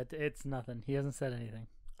 message. no. That it's nothing. He hasn't said anything.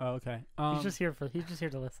 Oh, okay. He's just here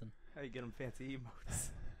to listen. How you get them fancy emotes?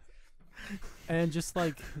 And just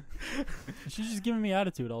like she's just giving me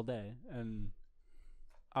attitude all day, and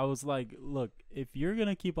I was like, look, if you're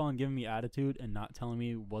gonna keep on giving me attitude and not telling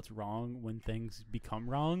me what's wrong when things become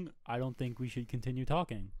wrong, I don't think we should continue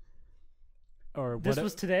talking. Or This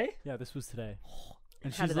was today. yeah, this was today.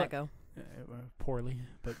 And How did like, that go? poorly,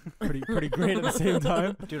 but pretty great at the same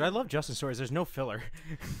time. Dude, I love Justin's stories. There's no filler.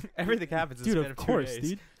 Everything happens in Dude, the span of of course, 2 days.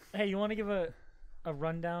 dude. Hey, you want to give a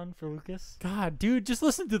rundown for Lucas? God, dude, just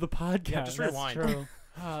listen to the podcast. Yeah, just That's rewind. true.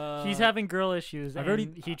 Uh, He's having girl issues. I've and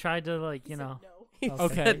already- he tried to like you know. He Okay.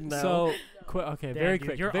 Okay, said no. so okay, Damn, very dude,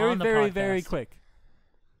 quick, you're very on the very podcast. quick.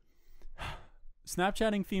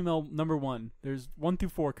 Snapchatting female number 1. There's 1 through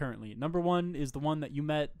 4 currently. Number 1 is the one that you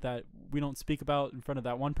met that we don't speak about in front of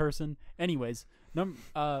that one person. Anyways,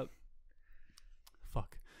 fuck.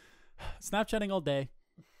 Snapchatting all day.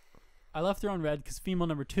 I left her on red because female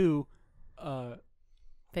number 2 FaceTime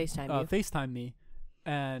you. FaceTimed me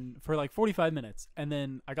and for like 45 minutes. And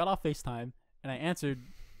then I got off FaceTime and I answered,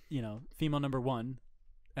 female number 1.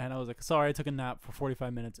 And I was like, sorry, I took a nap for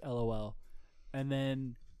 45 minutes, LOL. And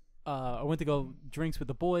then I went to go drinks with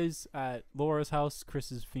the boys at Laura's house.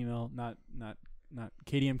 Chris's female, not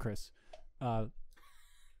KDM Chris.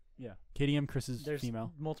 Yeah, KDM Chris's There's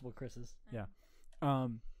female. multiple Chris's.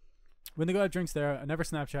 When they go have drinks there, I never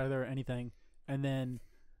Snapchatted her or anything. And then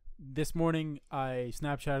this morning, I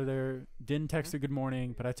Snapchatted her, didn't text her good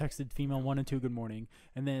morning, but I texted female 1 and 2 good morning.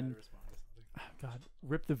 And then, God,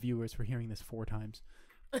 rip the viewers for hearing this 4 times.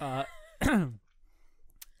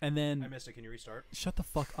 And then I missed it. Can you restart? shut the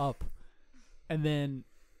fuck up. And then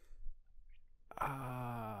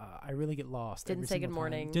I really get lost. Didn't every say good single time.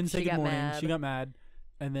 morning. Didn't say She good got morning. mad. She got mad.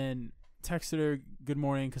 And then texted her good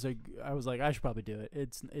morning because I was like, I should probably do it.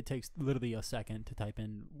 It takes literally a second to type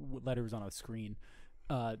in letters on a screen.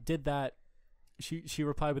 Did that. She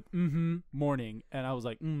replied with morning, and I was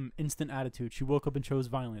like, instant attitude. She woke up and chose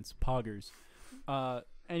violence. Poggers.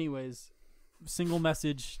 Anyways, single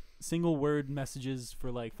word messages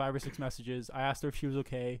for like 5 or 6 messages. I asked her if she was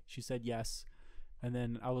okay. She said yes. And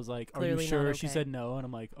then I was like, are Clearly you not sure? She okay. said no. And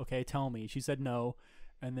I'm like, okay, tell me. She said no.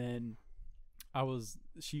 And then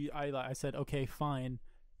I said, okay, fine.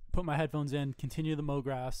 Put my headphones in, continue the mow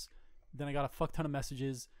grass. Then I got a fuck ton of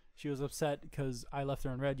messages. She was upset because I left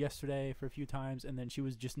her on red yesterday for a few times, and then she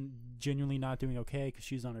was just genuinely not doing okay because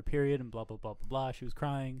she's on her period and blah blah blah blah blah. She was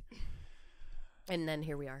crying, And then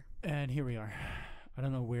here we are. and here we are. I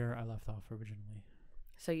don't know where I left off originally.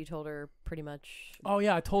 So you told her pretty much. Oh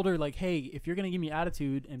yeah, I told her like, hey, if you're gonna give me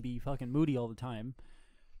attitude and be fucking moody all the time,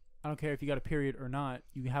 I don't care if you got a period or not.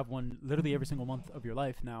 You have one literally every single month of your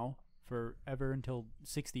life now, forever until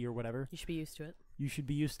 60 or whatever. You should be used to it. You should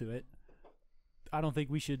be used to it. I don't think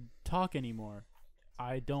we should talk anymore.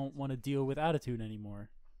 I don't want to deal with attitude anymore.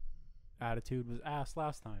 Attitude was ass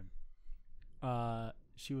last time.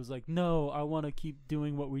 She was like, no, I want to keep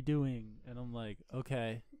doing what we're doing. And I'm like,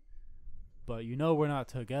 okay. But you know we're not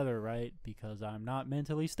together, right? Because I'm not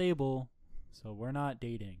mentally stable, so we're not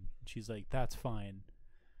dating. And she's like, that's fine.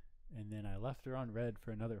 And then I left her on red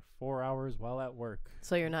for another 4 hours while at work.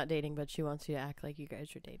 So you're not dating, but she wants you to act like you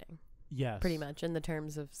guys are dating. Yes. Pretty much in the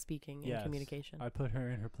terms of speaking and Yes. communication. I put her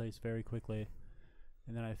in her place very quickly.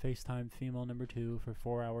 And then I FaceTimed female number 2 for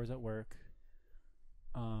 4 hours at work.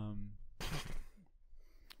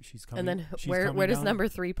 She's coming. And then she's where coming does down. number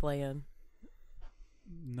 3 play in?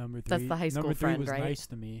 Number 3? That's the high school number 3 friend, was right? nice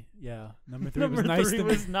to me. Yeah. Number 3 Number was nice three to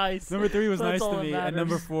was me. nice. Number 3 was That's nice all to that me. And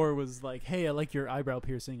number matters. 4 was like, hey, I like your eyebrow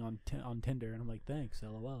piercing on Tinder. And I'm like, thanks,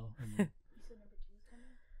 LOL. And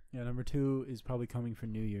yeah, number 2 is probably coming for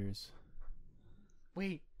New Year's.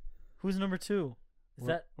 Wait, who's number 2? Is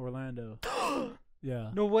that Orlando? Yeah.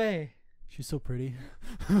 no way? She's so pretty.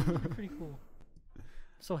 Pretty cool.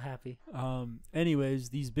 So happy. Anyways,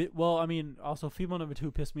 also female number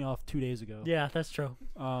 2 pissed me off 2 days ago. Yeah, that's true.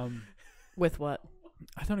 With what?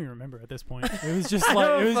 I don't even remember at this point. It was just I like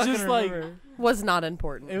don't it was fucking just like remember. Was not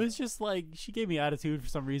important. it was just like she gave me attitude for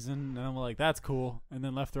some reason, and I'm like, that's cool, and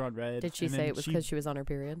then left her on red. Did she and say then it was because she was on her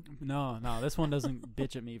period? No, this one doesn't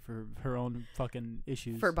bitch at me for her own fucking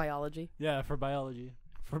issues. For biology? yeah, for biology.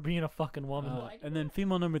 For being a fucking woman. And then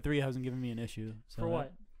female number 3 hasn't given me an issue. So For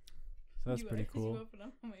what? So that's pretty cool. You open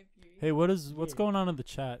up my period. Hey, what's Yeah. going on in the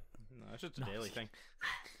chat? No, it's just a daily thing.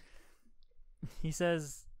 He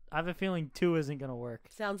says, I have a feeling 2 isn't going to work.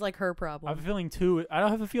 Sounds like her I problem. have a feeling 2. I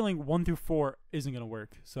don't have a feeling 1 through 4 isn't gonna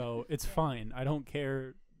work. So it's fine. I don't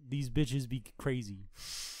care. These bitches be crazy.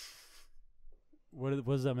 What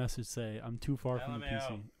does that message say? I'm too far from the PC.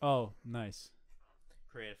 LMAO. Oh, nice.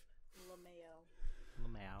 Creative.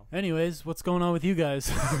 LMAO. Anyways, what's going on with you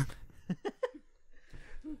guys?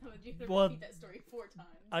 You have to Well, repeat that story 4 times.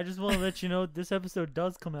 I just want to let you know this episode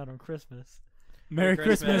does come out on Christmas. Merry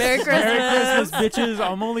Christmas. Merry Merry Christmas. Christmas, bitches.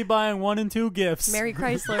 I'm only buying 1 and 2 gifts. Mary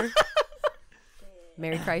Chrysler.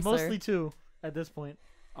 Mary Chrysler. Mostly 2 at this point.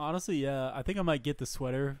 Honestly, yeah. I think I might get the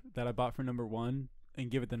sweater that I bought for number 1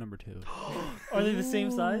 and give it to number 2. Are they the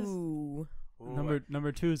same size? Ooh.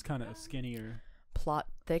 Number 2 is kind of skinnier. Plot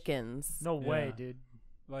thickens. No way, Yeah. dude.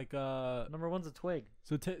 Like Number 1's a twig.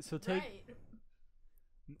 so take Right.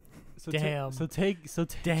 Damn. Take shut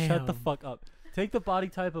the Damn. fuck up. Take the body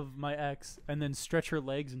type of my ex and then stretch her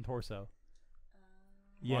legs and torso.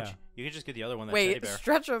 Yeah, You could just get the other one. That teddy Wait, bear.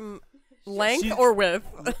 stretch them length She's- or width?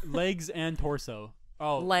 legs and torso.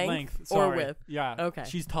 Oh, Length or Sorry. width? Yeah. Okay.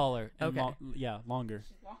 She's taller. And Okay. Longer.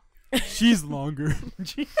 She's longer.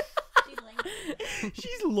 She's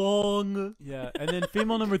She's long. Yeah, and then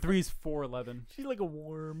female number 3 is 4'11", She's like a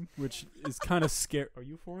worm. which is kind of scary. Are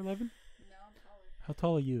you 4'11"? No, I'm taller. How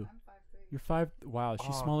tall are you? I'm 5'3". You're 5. Wow,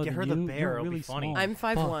 she's Oh, smaller get than her you. the bear, You're it'll be really funny. small. I'm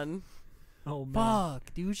 5'1". Oh, man.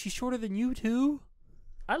 Fuck, dude, she's shorter than you too.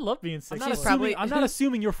 I love being I'm 6. not, She's assuming, probably- I'm not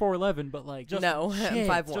assuming you're 4'11", but like, Just- No, I'm shit.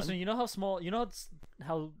 5'1". Justin, you know how small,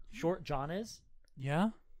 how short John is? yeah.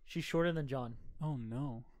 She's shorter than John. Oh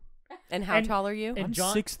no. And how And- tall are you? and I'm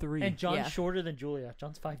John- 6'3". And John's Yeah. shorter than Julia.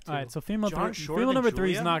 John's 5'2". All right, so female John's shorter female than number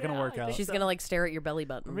 3 is Julia? not gonna Yeah, work I out. think She's so. gonna like stare at your belly Or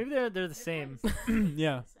button. maybe they're the same.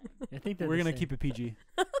 Yeah, I think they're we're the gonna same. keep it PG.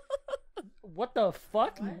 What the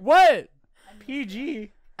fuck? What?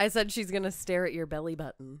 PG. I said she's gonna stare at your belly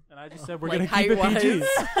button. And I just said we're like gonna keep it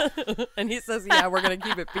PG. and he says, "Yeah, we're gonna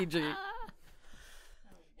keep it PG."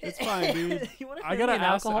 It's fine, dude. You wanna I hand gotta me an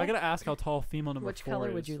ask. alcohol? I gotta ask how tall female number Which 4 color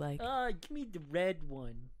is. would you like? Give me the red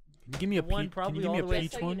one. Can you give me a The one peach? Can probably you give me all a the way-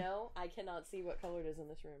 peach one? know, I cannot see what color it is in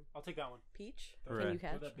this room. I'll take that one. Peach? Hooray. Can you Throw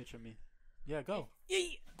catch? that bitch at me. Yeah, go.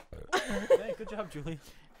 Yay. Hey, good job, Julie.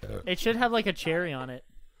 It should have like a cherry on it.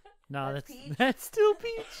 No, That's that's peach? that's still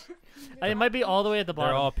peach. It might be all the way at the They're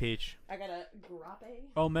bottom. all peach. I got a grappe.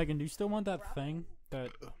 Oh, Megan, do you still want that thing?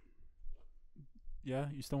 That. Yeah,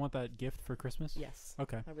 you still want that gift for Christmas? Yes,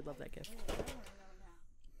 Okay. I would love that gift.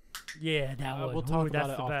 Yeah, that one. We'll talk Ooh, about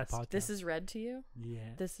that's it the off best. the podcast. This is red to you. Yeah.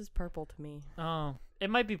 This is purple to me. Oh, it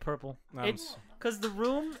might be purple. It's because the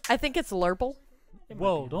room. I think it's Lurple. It might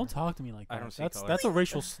Whoa! be. Don't talk to me like that. I don't see that's color. that's a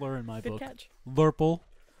racial slur in my Good book. catch. Lurple.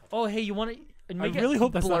 Oh, hey, you want to? I really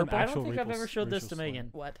hope that's not an I actual don't think I've racial- ever showed this to racial slur. Megan.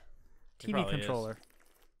 What? TV probably is. controller.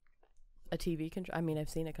 A TV control? I mean, I've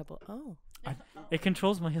seen a couple. Oh. It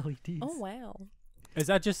controls my LEDs. Oh wow. Is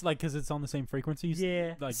that just like because it's on the same frequencies?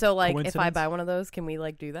 Yeah. Like, So like, if I coincidence? buy one of those, can we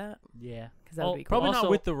like do that? Yeah. Because that would Oh, be cool. Probably Also-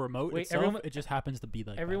 not with the remote wait, itself. everyone- It just happens to be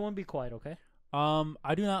like that. Everyone be quiet, okay?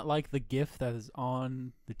 I do not like the GIF that is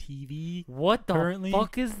on the TV. What the Currently,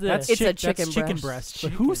 fuck is this? That's It's a chick- that's chicken chicken breast. breast.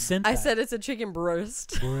 But who sent that? I said it's a chicken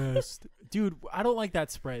breast. breast. Dude, I don't like that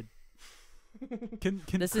spread. Can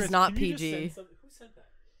This Chris, is not can you just PG. send some- Who sent that?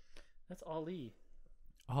 That's Ali.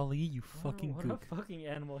 Ali, you fucking what a gook. fucking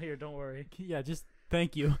animal. Here, don't worry. Yeah, just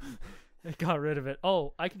thank you. I got rid of it.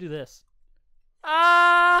 Oh, I can do this.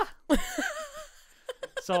 Ah!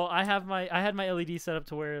 So I had my LED set up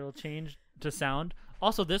to where it'll change to sound.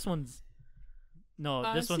 Also, this one's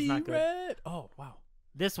this one's not good. Red. Oh wow,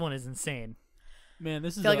 This one is insane. man,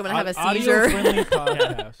 this is. feel like I'm gonna have a audio seizure. friendly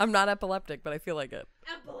podcast. I'm not epileptic, but I feel like it.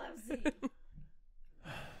 Epilepsy.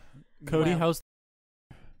 Cody, Wow. how's?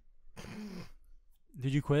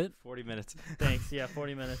 Did you quit? 40 minutes. Thanks. Yeah,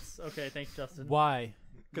 40 minutes. Okay, thanks, Justin. Why?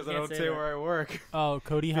 Because You I can't don't say say that. where I work. Oh,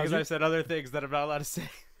 Cody, how's Because your, I've said other things that I'm not allowed to say.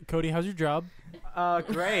 Cody, how's your job?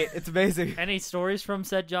 Great. It's amazing. Any stories from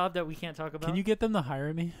said job that we can't talk about? Can you get them to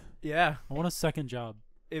hire me? Yeah. I want a second job,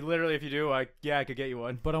 It literally, if you do, I could get you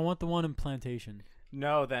one. but I want the one in Plantation.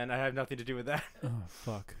 No, then I have nothing to do with that. Oh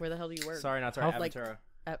fuck. Where the hell do you work? Sorry, not sorry. How- like- Aventura.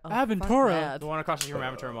 Oh, Aventura? fuck that. The one across the street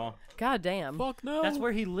from Aventura Mall. God damn. Fuck no. That's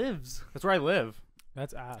where he lives. That's where I live.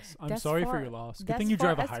 That's ass. I'm That's sorry far- for your loss. Good that's thing you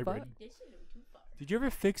far drive a as hybrid. fuck. This shit is too far. Did you ever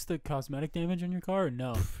fix the cosmetic damage on your car? Or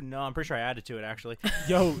no. No, I'm pretty sure I added to it actually.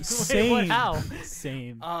 Yo, Wait, same. what? How?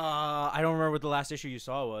 Same. I don't remember what the last issue you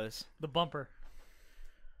saw was. The bumper.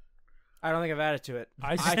 I don't think I've added to it.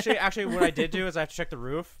 I s- Actually, what I did do is I have to check the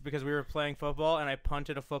roof because we were playing football and I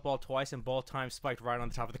punted a football twice and both times spiked right on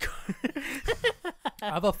the top of the car.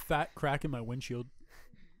 I have a fat crack in my windshield,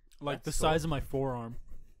 like That's the size of my forearm.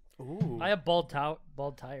 Ooh. I have bald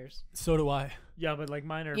tires. So do I. Yeah, but like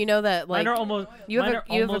mine are. You know that like mine are almost. you mine have are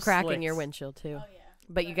a you have a almost crack in slicks. your windshield too. Oh yeah.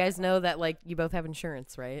 But you guys know that like you both have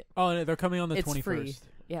insurance, right? Oh, and they're coming on the It's 21st. free.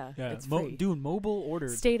 Yeah, Yeah, it's free. dude, mobile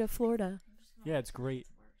ordered. State of Florida. Yeah, it's great.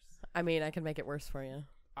 I mean, I can make it worse for you.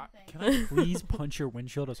 Can I please punch your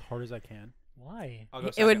windshield as hard as I can? Why? I'll go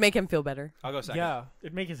It second. would make him feel better. I'll go second. Yeah,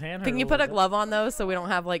 It'd make his hand hurt. Can you little put a bit. glove on though, so we don't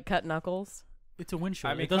have like cut knuckles? it's a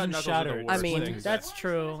windshield. I mean, it doesn't cut knuckles are the shatter. it worst I mean, things. That's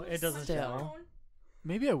true. It doesn't Still. shatter.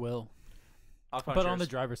 Maybe I will, I'll punch but on yours. the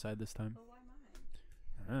driver's side this time.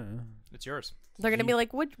 I don't know. It's yours. They're gonna be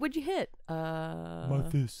like, "What'd you hit?"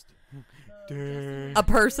 fist. A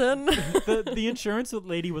person. The insurance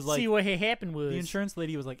lady was like, See what happened was the insurance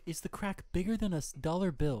lady was like, "Is the crack bigger than a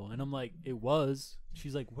dollar bill?" And I'm like, "It was."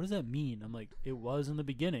 She's like, "What does that mean?" I'm like, "It was in the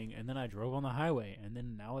beginning, and then I drove on the highway, and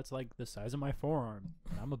then now it's like the size of my forearm,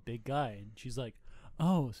 and I'm a big guy." And she's like,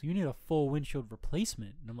 "Oh, so you need a full windshield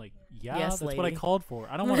replacement?" And I'm like, "Yeah, Yes, that's what I lady." called for.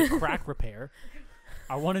 I don't want a crack repair.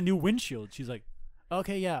 I want a new windshield." She's like,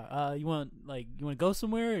 "Okay, yeah. You want to go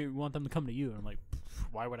somewhere, or you want them to come to you?" And I'm like,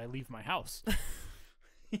 "Why would I leave my house?"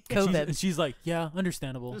 COVID. She's like, "Yeah,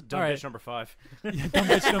 understandable." This is dumb All right. bitch number 5. Yeah, dumb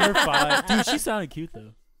bitch number 5. Dude, she sounded cute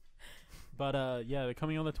though. But yeah, they're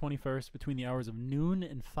coming on the 21st between the hours of noon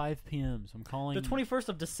and 5 p.m. So I'm calling the 21st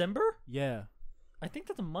of December. Yeah. I think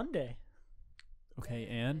that's a Monday. Okay,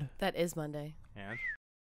 and That is Monday. And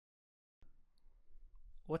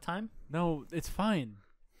What time? no, it's fine.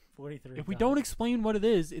 43. If we God. don't explain what it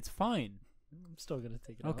is, it's fine. I'm still gonna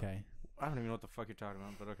take it. out. Okay. I don't even know what the fuck you're talking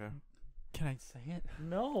about, but okay. Can I say it?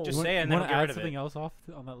 No. Just You say it and then wanna we'll get add rid of something it. else off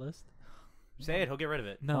on that list? Say it, he'll get rid of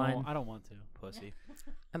it. No, Fine. I don't want to. Pussy.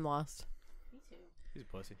 I'm lost. Me too. He's a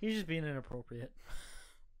pussy. He's just being inappropriate.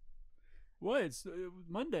 What? It's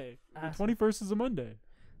Monday. The Ask 21st is a Monday.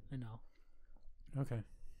 I know. Okay.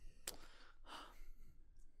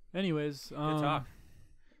 Anyways, Good talk.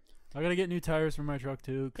 I gotta get new tires for my truck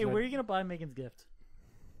too. 'cause Hey, where are you gonna buy Megan's gift?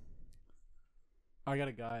 I got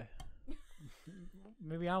a guy.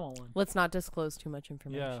 Maybe I want one. Let's not disclose too much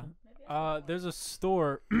information. Yeah. Maybe I should There's a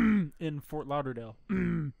store in Fort Lauderdale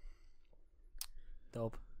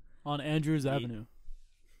Dope. on Andrews Eat. Avenue.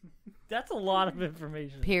 That's a lot of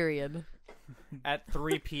information. Period. At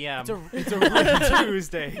 3 p.m. It's a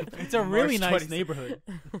Tuesday. It's a really March nice 26th. neighborhood.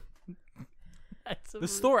 That's a The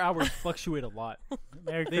store hours fluctuate a lot.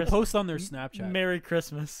 Merry They Christmas. post on their Snapchat. Merry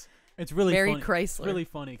Christmas. It's really Mary funny. Chrysler. It's really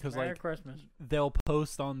funny because Merry like Christmas. they'll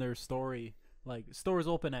post on their story like stores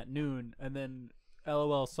open at noon, and then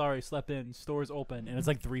LOL, sorry, slept in. Stores open, and it's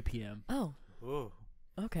like 3 p.m. Oh, Ooh.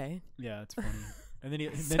 okay. Yeah, it's funny. And then he.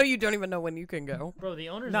 And So then, you don't even know when you can go. Bro, the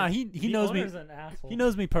owner's nah, a- he the knows me. owner's an asshole. He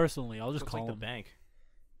knows me personally. I'll just Looks call like the him. bank.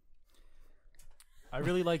 I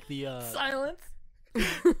really like the. Silence.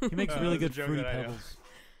 He makes That really was a good joke fruity that I know. pebbles.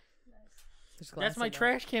 There's glass That's my in there.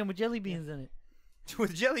 trash can with jelly beans in it.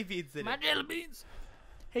 With jelly beans in My it. jelly beans.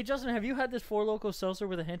 Hey Justin, have you had this Four Loko seltzer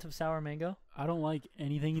with a hint of sour mango? I don't like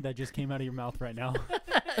anything that just came out of your mouth right now.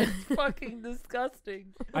 It's fucking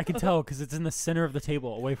disgusting. I can tell because it's in the center of the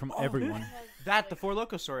table, away from everyone. That the Four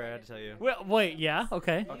Loko story I had to tell you. Well, wait, yeah,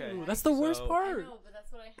 okay. Okay. Ooh, that's the worst So- I part. know, but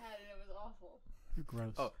that's what I had, and it was awful. You're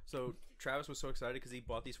gross. Oh, so Travis was so excited because he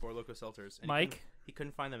bought these Four Loko seltzers. And Mike? he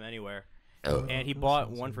couldn't find them anywhere, and he bought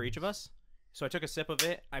one for each of us. So I took a sip of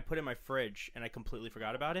it. I put it in my fridge, and I completely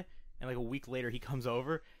forgot about it. And like a week later, he comes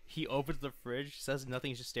over. He opens the fridge, says nothing.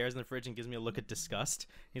 He just stares in the fridge and gives me a look of disgust.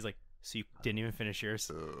 He's like, "So you didn't even finish yours?"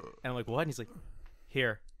 And I'm like, "What?" And he's like,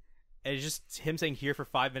 "Here." And it's just him saying "here" for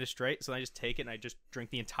 5 minutes straight. So I just take it and I just drink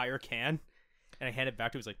the entire can, and I hand it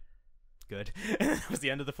back to him. He's like, "Good." And that was the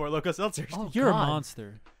end of the Four Loko seltzers. Oh, You're God. a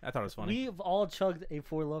monster. I thought it was funny. We've all chugged a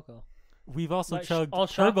Four Loko. We've also Like, chugged all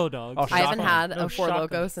shot- Turbo Dogs. Oh, I haven't Shotgun. had No, a Four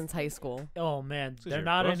shotgun. Loko since high school. Oh man, 'Cause they're you're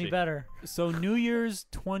not any pussy. better. So New Year's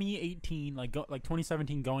 2018, like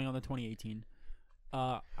 2017, going on the 2018.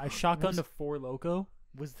 I shotgunned a Four Loko.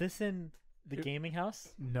 Was this in the gaming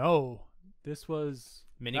house? No, this was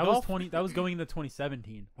Mini that golf? was 20. That was going into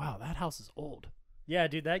 2017. Wow, that house is old. Yeah,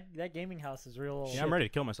 dude, that gaming house is real old. Yeah, I'm ready to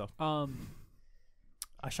kill myself.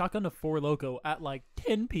 I shotgunned a Four Loko at like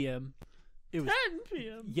 10 p.m. It was 10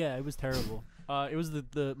 p.m. yeah, it was terrible. It was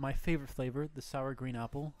the my favorite flavor, the sour green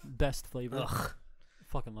apple, best flavor. Ugh.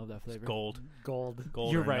 Fucking love that flavor. Gold. Gold.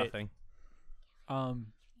 Gold You're or right. nothing. Um,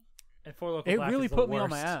 And Four Loko it Black really is the put me on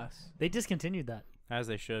my worst. ass. They discontinued that. As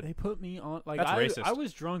they should. They put me on like That's racist. I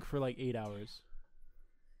was drunk for like 8 hours.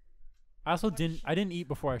 I also didn't eat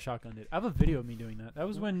before I shotgunned it. I have a video of me doing that. That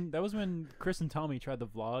was when Chris and Tommy tried the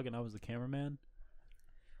vlog and I was the cameraman.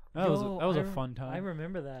 That was a fun time. I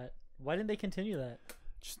remember that. Why didn't they continue that?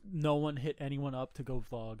 Just no one hit anyone up to go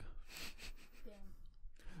vlog. Damn.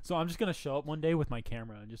 So I'm just gonna show up one day with my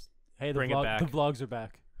camera and just hey, the Bring it vlog, back. the vlogs are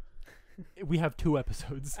back. We have 2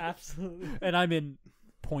 episodes, Absolutely. and I'm in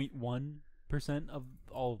 0.1% of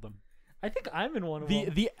all of them. I think I'm in one of The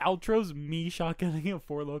them. the outro's me shotgunning a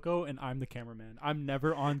Four Loko, and I'm the cameraman. I'm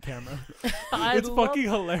never on camera. It's fucking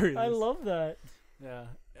hilarious. I love that. Yeah.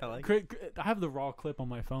 I like I have the raw clip on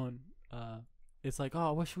my phone. It's like,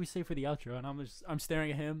 oh, what should we say for the outro? And I'm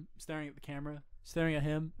staring at him, staring at the camera, staring at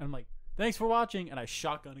him, and I'm like, thanks for watching. And I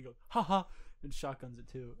shotgun and go, haha, and shotguns it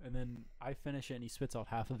too. And then I finish it, and he spits out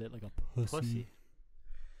half of it like a pussy.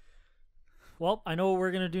 Well, I know what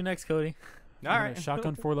we're gonna do next, Cody. All right.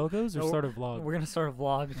 Shotgun Four Logos or No, start a vlog? We're gonna start a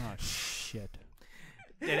vlog. Oh shit.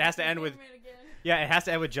 It has to end with it has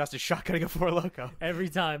to end with Justice shotgunning a Four Loko. Every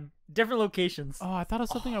time, different locations. Oh, I thought it was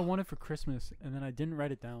something I wanted for Christmas, and then I didn't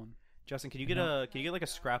write it down. Justin, can you get like a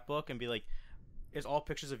scrapbook and be like, it's all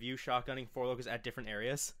pictures of you shotgunning Four Locos at different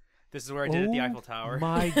areas. This is where I did it at the Eiffel Tower.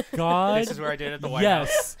 My God. This is where I did it at the White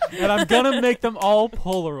House. Yes, and I'm gonna make them all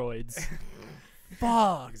Polaroids. Fuck.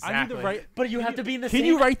 I need Exactly. to write. But you have to be in the Can same.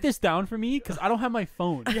 you write this down for me? Because I don't have my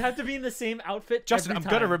phone. You have to be in the same outfit. Justin, every I'm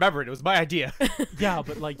gonna time. remember it. It was my idea. Yeah,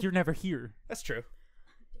 but like you're never here. That's true.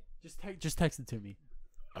 Just text it to me.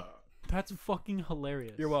 That's fucking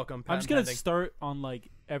hilarious. You're welcome. I'm just Patent gonna pending. start on like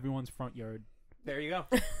everyone's front yard. There you go.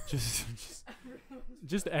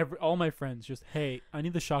 Just all my friends. Just hey, I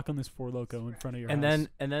need the shotgun this Four Loko in front of your And house.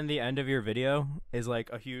 then the end of your video is like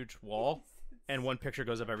a huge wall, and one picture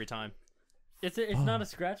goes up every time. It's not a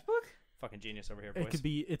scratch book. Fucking genius over here, boys. it could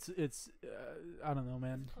be. It's. I don't know,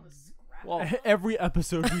 man. Well, Every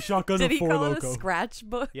episode we shotgun Did a he Four call it a Loko. scratch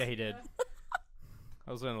book? yeah, he did.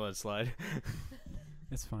 I was gonna let it slide.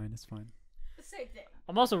 It's fine. It's fine. The same thing.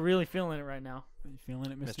 I'm also really feeling it right now. Are you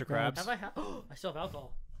feeling it, Mr. Mr. Krabs? Have I? I still have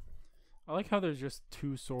alcohol. I like how there's just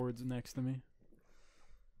 2 swords next to me.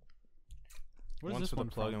 Where's One's this for one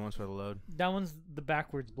the plug from? and one's for the load. That one's the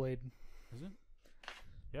backwards blade. Is it?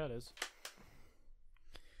 Yeah, it is.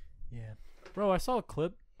 Yeah. Bro, I saw a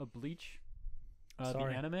clip of Bleach, the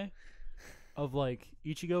Sorry. anime, of like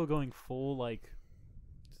Ichigo going full like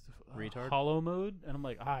Retard? hollow mode, and I'm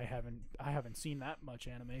like, I haven't seen that much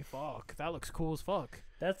anime. Fuck, that looks cool as fuck.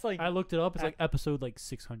 That's like I looked it up. It's like episode like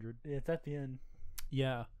 600. it's at the end.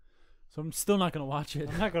 Yeah, so I'm still not gonna watch it,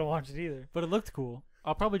 I'm not gonna watch it either. but it looked cool.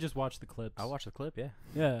 I'll probably just watch the clips. I'll watch the clip. Yeah.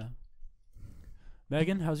 Yeah.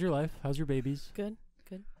 Megan, how's your life? How's your babies? Good.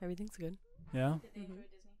 Everything's good. Yeah. Did they enjoy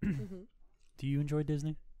Disney? hmm Do you enjoy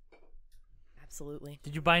Disney? Absolutely.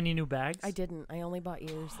 Did you buy any new bags? I didn't. I only bought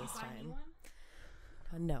ears this Buy a new time. one?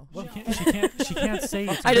 No. She can't. She can't say.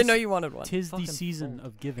 It's I didn't know you wanted one. Tis the Fucking season full.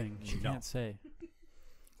 of giving. She No. can't say.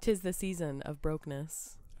 Tis the season of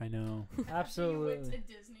brokeness. I know. You went to Absolutely.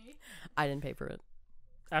 Disney. I didn't pay for it.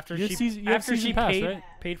 After You have she season- you have after she season pass, paid right?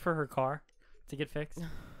 paid for her car to get fixed.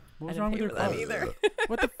 What was I wrong didn't with pay your for that car? either.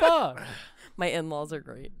 What the fuck? My in-laws are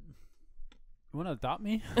great. You want to adopt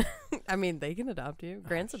me? I mean, they can adopt you.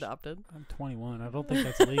 Grant's adopted. I'm 21. I don't think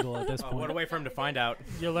that's legal at this Oh, point. what a way for him to find out.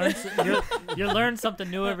 You learn you learn something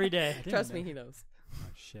new every day. Trust me, he knows. Oh,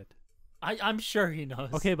 shit. I'm sure he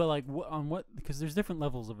knows. Okay, but like, on what? Because there's different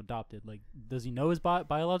levels of adopted. Like, does he know his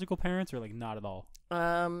biological parents, or like not at all?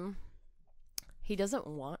 He doesn't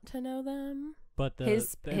want to know them. But the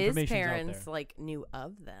His information's parents out there. like knew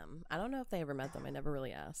of them. I don't know if they ever met them. I never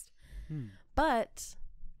really asked. Hmm. But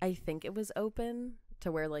I think it was open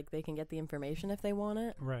to where like they can get the information if they want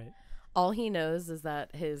it. Right. All he knows is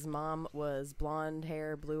that his mom was blonde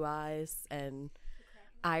hair, blue eyes, and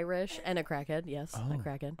Irish, and a crackhead. Yes, Oh. a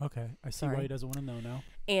crackhead. Okay. I see why Sorry. he doesn't want to know now.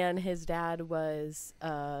 And his dad was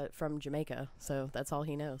from Jamaica, so that's all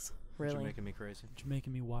he knows. Really, You're making me crazy. You're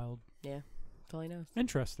making me wild. that's all he knows.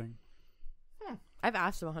 Interesting. I've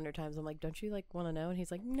asked him 100 times. I'm like, don't you like want to know? And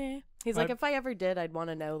he's like, nah. He's like, I've- if I ever did, I'd want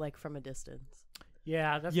to know like from a distance.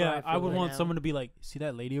 Yeah, that's Yeah, what I would like want now. someone to be like, see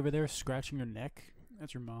that lady over there scratching her neck?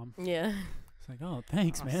 That's your mom. Yeah. It's like, oh,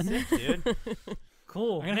 thanks, Oh, man. sick, dude.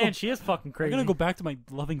 Cool. I'm gonna Man, go- she is fucking crazy. I'm gonna go back to my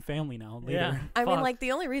loving family now later. Yeah. I mean, Fuck. like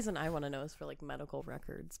the only reason I want to know is for like medical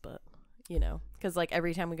records, but you know, because like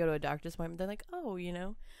every time we go to a doctor's appointment, they're like, oh, you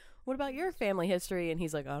know, what about your family history? And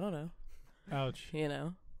he's like, I don't know. Ouch. You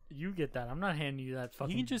know. You get that. I'm not handing you that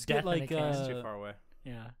fucking. can just death get, like, in a can. It's too far away.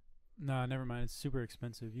 Yeah. Nah, never mind. It's super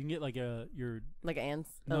expensive. You can get like your Like ants.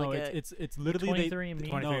 no, like it's literally 23andMe.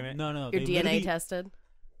 23andMe? no. your they DNA literally- tested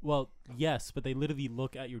Well, yes, but they literally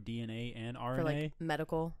look at your DNA and RNA. for like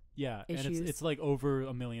medical. Yeah, and issues. it's like over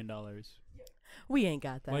 $1 million. We ain't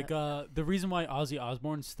got that. Like the reason why Ozzy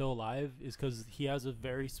Osbourne's still alive is because he has a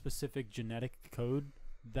very specific genetic code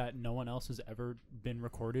that no one else has ever been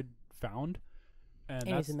found, and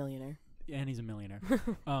and that's he's a millionaire. and he's a millionaire.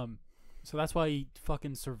 So that's why he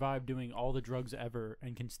fucking survived doing all the drugs ever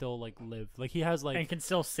and can still like live. Like he has and like can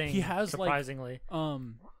still sing. he has, like, surprisingly.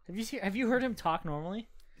 Have you heard him talk normally?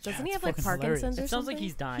 Doesn't yeah, he it's have like fucking Parkinson's hilarious. or It sounds like something?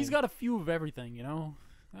 he's dying. He's got a few of everything, you know.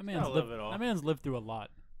 That man's Gotta live it all. That man's lived through a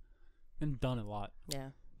lot and done a lot. Yeah.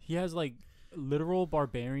 He has like literal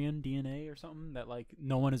barbarian DNA or something that like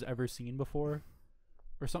no one has ever seen before,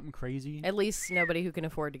 or something crazy. At least nobody who can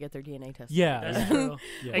afford to get their DNA tested. Yeah, That's yeah. true.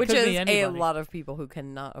 Yeah. It Which could is be a anybody. lot of people who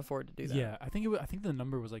cannot afford to do that. Yeah, I think I think the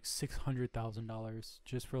number was like $600,000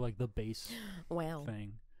 just for like the base Wow.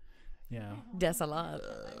 thing. Yeah, That's a lot.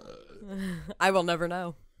 I will never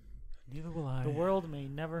know. neither will I. The world may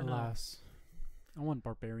never know. Alas, I want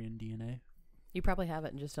barbarian DNA. You probably have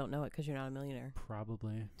it and just don't know it because you're not a millionaire.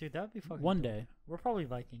 Probably Dude, that would be fucking one dope. day. We're probably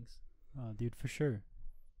Vikings. Dude, for sure.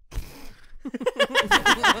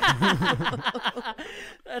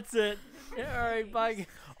 That's it. Yeah, all right, bye.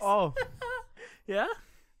 Oh, Yeah?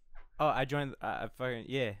 I joined. Fucking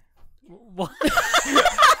yeah. What?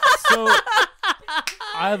 So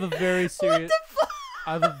I have a very serious.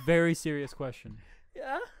 I have a very serious question.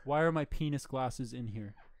 Yeah? Why are my penis glasses in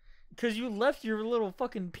here? Because you left your little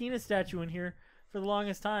fucking penis statue in here for the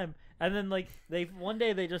longest time. And then, like, one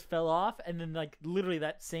day they just fell off. And then, like, literally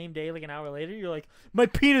that same day, like an hour later, you're like, my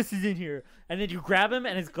penis is in here. And then you grab him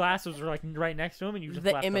and his glasses were, like, right next to him. And you just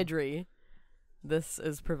The left them. imagery this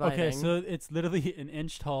is providing. Okay, so it's literally an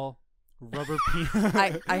inch tall rubber penis.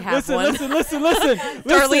 I have listen, one. listen.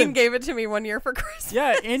 Darlene gave it to me one year for Christmas.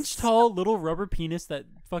 Yeah, inch tall little rubber penis that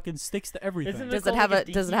fucking sticks to everything. Isn't Does it it have called, a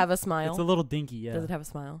like, Does it dinky? have a smile? It's a little dinky, yeah. Does it have a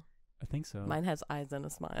smile? I think so. Mine has eyes and a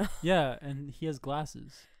smile. Yeah, and he has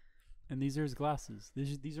glasses. And these are his glasses.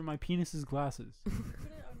 These are my penis's glasses.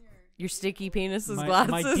 Your sticky penis's my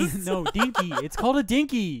glasses. no, dinky. It's called a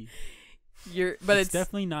dinky. But it's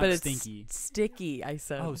definitely not but it's stinky. sticky. I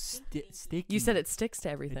said. Oh, sticky. You said it sticks to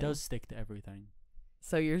everything. It does stick to everything.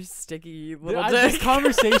 So you're sticky little This dick.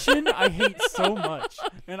 conversation I hate so much,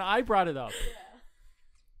 and I brought it up.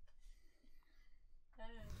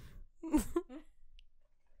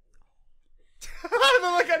 The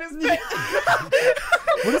look on his face.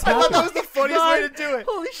 What is I thought that happening? was the funniest way to do it.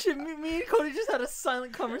 Holy shit, me and Cody just had a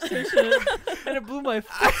silent conversation. And it blew my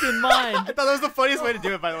fucking mind. I thought that was the funniest way to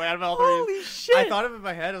do it. By the way, out of all three, Holy shit. I thought of it in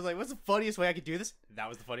my head. I was like, "What's the funniest way I could do this?" That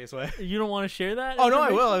was the funniest way. You don't want to share that? Oh no, I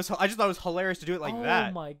information? will. I just thought it was hilarious to do it like that.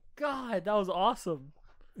 Oh my god, that was awesome.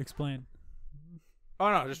 Explain.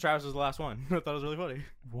 Oh no, just Travis was the last one. I thought it was really funny.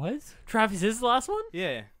 What? Travis is the last one?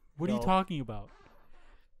 Yeah. What are you No. talking about?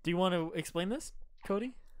 Do you want to explain this,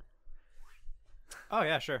 Cody? Oh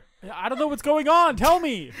yeah, sure. I don't know what's going on. Tell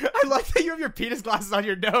me. I like that you have your penis glasses on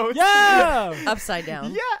your nose. Yeah. Upside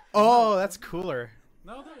down. Yeah. Oh, that's cooler.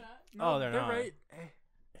 No, they're Oh, they're not. right.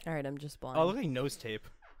 All right, I'm just blind. Oh, look like nose tape.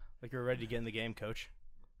 Like you're ready to get in the game, coach.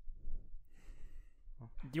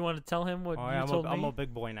 Do you want to tell him what Oh, you yeah, told I'm me? a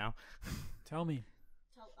big boy now. Tell me.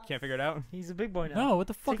 Tell us. Can't figure it out. He's a big boy now. No, what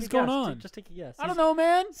the fuck Take is a going guess. on? Just take a guess. I don't know,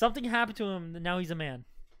 man. Something happened to him. And now he's a man.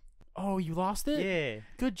 Oh, you lost it? Yeah.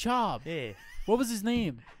 Good job. Yeah. What was his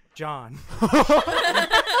name? John.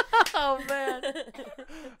 Oh man.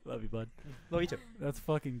 Love you, bud. Love you too. That's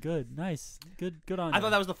fucking good. Nice. Good on I you. thought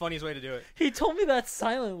that was the funniest way to do it. He told me that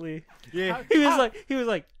silently. Yeah. He was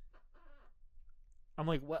like. I'm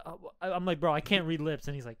like, what? I'm like, bro, I can't read lips,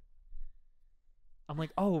 and he's like. I'm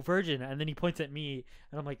like, oh, virgin, and then he points at me,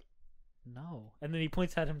 and I'm like, no, and then he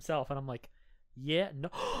points at himself, and I'm like, yeah, no.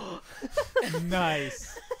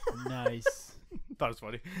 Nice. Nice. Thought it was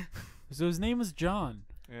funny. So his name was John.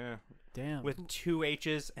 Yeah. Damn. With 2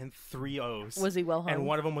 H's and 3 O's. Was he well hung? And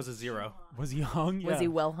one of them was a 0. Was he hung? Was he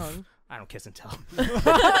well hung? I don't kiss and tell.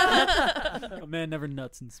 A man never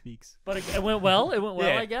nuts and speaks. But it went well. It went well,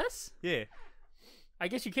 Yeah. I guess. Yeah. I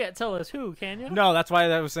guess you can't tell us who, can you? No, that's why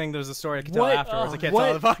I was saying there was a story I could tell What? afterwards. I can't What?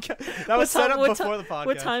 tell on the podcast. That was set up before the podcast.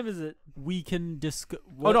 What time is it? We can discuss.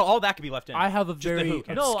 Oh, no, all that could be left in. I have a Just the very who.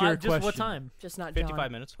 obscure No, just question. what time? Just not 55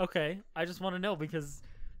 John. minutes. Okay, I just want to know because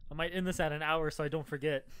I might end this at an hour so I don't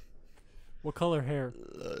forget. What color hair?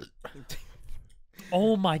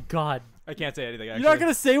 Oh my god! I can't say anything, actually. You're not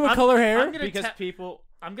gonna say what I'm- color hair? I'm gonna Because te- people...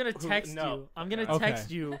 I'm gonna who- text no. you. I'm gonna Okay. text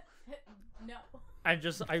you. No.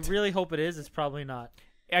 I really hope it is. It's probably not.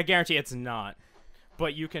 I guarantee it's not.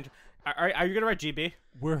 But you can... Are you going to write GB?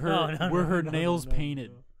 Were her No, were her no, nails no,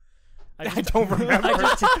 painted? I I don't remember.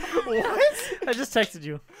 I just texted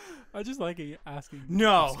you. I just like asking.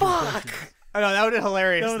 No. obscure questions. I know, that would have been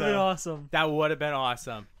hilarious, That would have been though. awesome, That would have been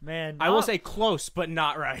awesome. man. I will say close, but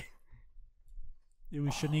not right. It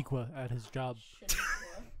was Shaniqua at his job.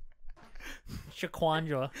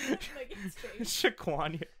 Shaquandra.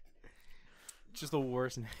 Shaquania. Just the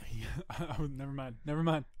worst name. Never mind. Never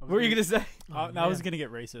mind. What were you going to say? I was man. gonna get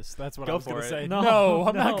racist. That's what Go I was for gonna it. say. No,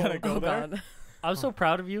 I'm not no. gonna go Oh there. god. I'm so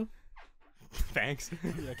proud of you. Thanks.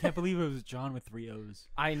 I can't believe it was John with 3 O's.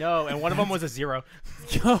 I know, and one of them was a 0.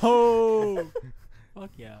 Yo,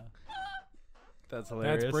 fuck yeah. That's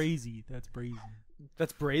hilarious. That's brazy. That's brazy.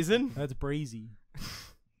 That's brazen? That's brazy.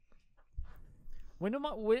 When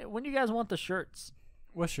do you guys want the shirts?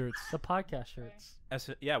 What shirts? The podcast shirts.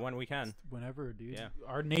 Yeah, when we can. Whenever, dude. Yeah.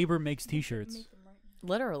 Our neighbor makes T-shirts. Make them right now.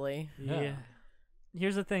 Literally. Yeah.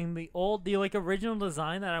 Here's the thing: the original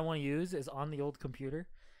design that I want to use is on the old computer.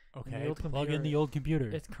 Okay. the old Plug computer- in the old computer.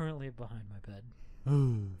 It's currently behind my bed.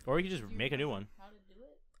 Or you could just make a new one. How to do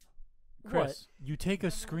it? Chris, you take a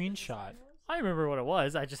screenshot. I remember what it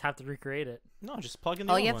was. I just have to recreate it. No, just plug in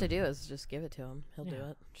the All old you have one. to do is just give it to him. He'll do Yeah.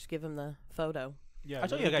 it. Just give him the photo. Yeah. I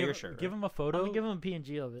told you I got give- your shirt, Give right? him a I'm photo. gonna give him a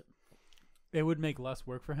PNG of it. It would make less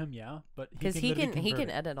work for him, yeah, but Because he literally can convert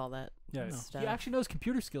it. edit all that. Yeah, No. stuff. he actually knows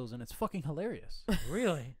computer skills, and it's fucking hilarious.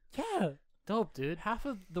 Really? yeah, Dope, dude. half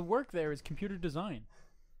of the work there is computer design.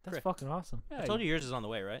 That's Great. fucking awesome. Yeah, I told you yours is on the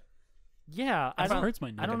way, right? Yeah, I That don't. hurts my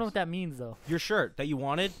I don't know niggas. what that means though. Your shirt that you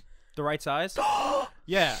wanted, the right size.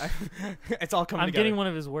 Yeah, it's all coming I'm together. getting one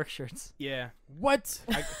of his work shirts. Yeah, What?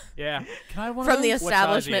 yeah, Can I have one From of the those? What size are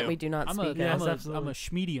establishment, you? we do not I'm a, speak Yes, I'm of. a, absolutely. I'm a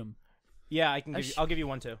schmedium. yeah. I can. A Give you, I'll give you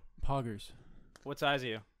one too. Poggers. What size are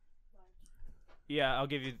you? Yeah, I'll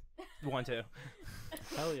give you one too.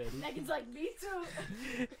 Hell yeah, dude. Megan's like, me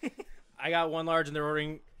too. I got one large, and they're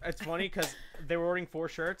ordering. It's funny because they were ordering 4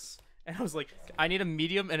 shirts, and I was like, I need a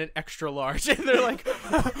medium and an extra large, and they're like,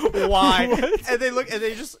 why? And they look, and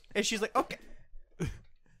they just, and she's like, okay.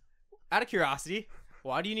 Out of curiosity,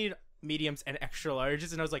 why do you need mediums and extra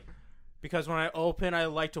larges? And I was like, because when I open, I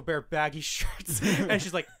like to wear baggy shirts. And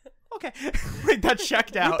she's like, okay, like that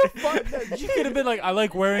checked out. You could have been like, I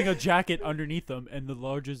like wearing a jacket underneath them, and the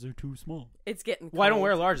larges are too small. It's getting cold. Well, I don't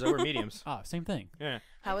wear larges. I wear mediums. Ah, same thing. Yeah.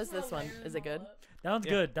 How is this one? Is it good? That one's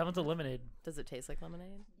Yeah. good. That one's a lemonade. Does it taste like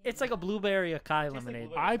lemonade? It's like a blueberry acai lemonade.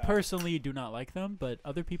 I personally do not like them, but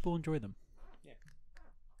other people enjoy them. Yeah.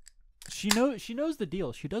 She knows the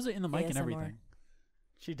deal. She does it in the mic and ASMR. everything.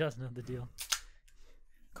 She does know the deal.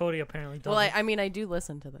 Cody apparently doesn't. Well, I mean, I do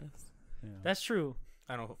listen to this. Yeah. That's true.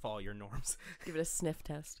 I don't follow your norms. Give it a sniff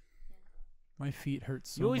test. My feet hurt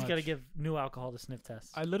so You always much. got to give new alcohol to sniff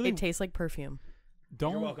tests. I literally It tastes like perfume.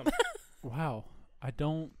 don't. You're welcome. Wow. I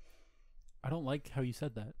don't like how you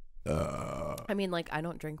said that. I mean, like, I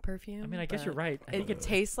don't drink perfume. I mean, I guess you're but right. I think It it's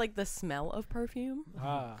tastes like the smell of perfume.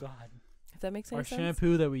 Ah. God. If that makes Our any sense.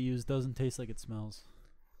 shampoo that we use doesn't taste like it smells.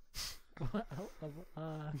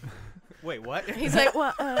 Wait, what? He's like,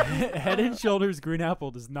 what? Head and Shoulders green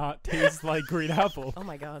apple does not taste like green apple. Oh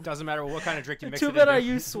my god. Doesn't matter what kind of drink you mix Too it bad I into.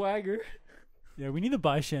 use Swagger. Yeah, we need to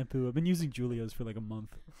buy shampoo. I've been using Julia's for like a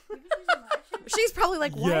month. She's probably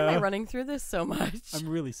like, why am I Yeah. running through this so much? I'm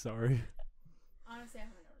really sorry. Honestly, I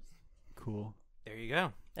haven't noticed. Cool. There you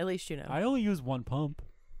go. At least you know. I only use one pump.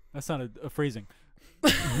 That's not a phrasing.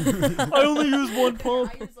 I only use one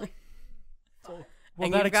pump. I use like. Well,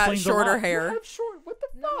 and that you've got explains a shorter lot. hair. I have short. What the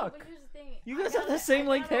No, fuck? but here's the thing. You I guys have gotta- the same I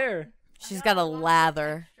length gotta- hair. She's I got a gotta wash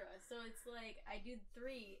lather. extra, so it's like I do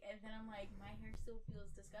 3, and then I'm like, my hair still feels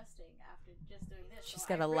disgusting after just doing this. She's so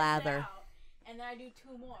got I a rip it lather. out, and then I do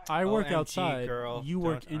 2 more. I work OMG, outside. girl. You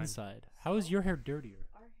work Don't- inside. How is your hair dirtier?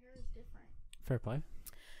 Our hair is different. Fair play.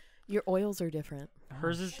 Your oils are different.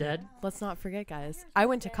 Hers is dead. Let's not forget, guys. I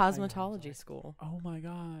went to cosmetology school. Oh my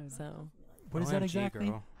god. So What is that OMG, exactly?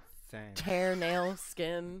 Girl. Thanks. hair, nails,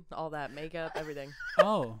 skin, all that, makeup, everything.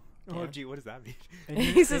 Oh. OMG, what does that mean? And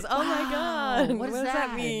He says, "Oh my god, Wow, what what does is that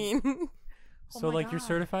that? mean?" So my like you're God.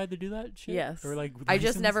 certified to do that shit? Yes. Or like I just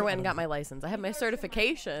licensed? never went I and don't got my know. license. I had my You go to my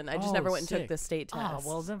certification. I just Oh, never went and sick. took the state test. Ah,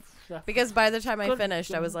 well then. Because by the time I Good-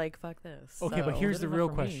 finished, I good- was like, "Fuck this." Okay, but So- here's Good the enough real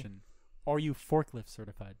for me. question. Are you forklift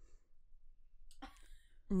certified?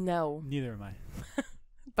 no, Neither am I.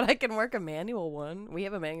 but I can work a manual one. We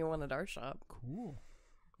have a manual one at our shop. Cool.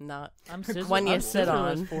 Not I'm scissor- One you I'm sit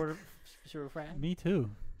scissorless on. For certified. Me too.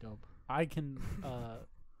 Dope. I can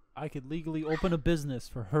I could legally open a business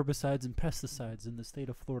for herbicides and pesticides in the state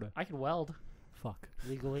of Florida. I can weld Fuck.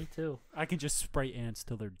 legally too. I can just spray ants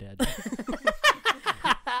till they're dead.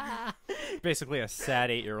 Basically a sad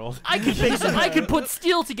 8-year-old. I could I could put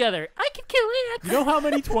steel together. I could kill ants. You know how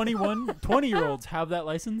many 20-year-olds have that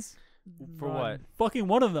license? For what? Fucking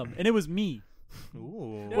one of them, and it was me.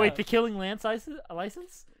 Ooh. Yeah. Wait, the killing Lance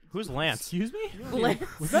license? Who's Lance? Excuse me? Lance.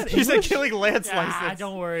 Was that He's a English? killing Lance Ah, license.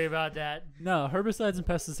 don't worry about that. No, herbicides and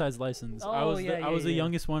pesticides license. I Oh, was yeah, I was the yeah.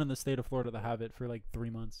 youngest one in the state of Florida to have it for like 3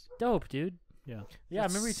 months. Dope, dude. Yeah. Yeah, I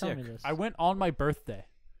remember you telling me sick. this. I went on my birthday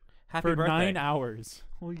Happy for birthday. 9 hours.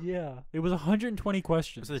 Well, yeah. It was 120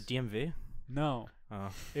 questions. Was it the DMV? No, Oh.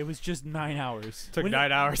 it was just 9 hours. Took When-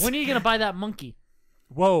 9 hours. When are you gonna buy that monkey?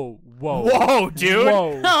 Whoa, whoa, Whoa, dude.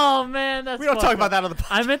 Whoa. Oh man, that's We don't talk fucked about up. that on the podcast.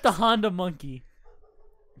 I meant the Honda monkey.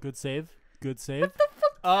 Good save. Good save.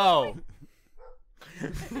 Oh.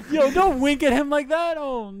 Yo, don't wink at him like that.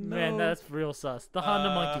 Oh no. Man, that's real sus. The Honda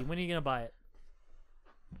monkey. When are you gonna buy it?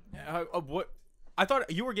 What? I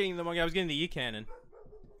thought you were getting the monkey. I was getting the yeet cannon.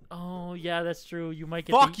 Oh yeah, that's true. You might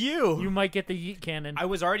get Fuck the, you. You might get the yeet cannon. I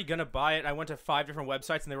was already gonna buy it. I went to 5 different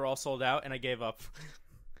websites and they were all sold out, and I gave up.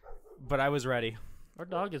 But I was ready. Our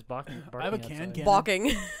dog is barking. I have a outside. can.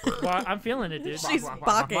 Balking. Well, I'm feeling it, dude. She's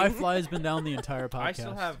balking. My fly has been down the entire podcast. I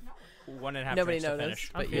still have 1.5 Nobody drinks to noticed,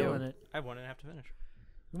 finish. I'm but you. feeling it. I have 1.5 to finish.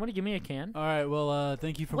 You want to give me a can? All right. Well,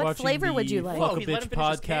 thank you for What watching flavor the would you like? Fuck Whoa, a he let Bitch him finish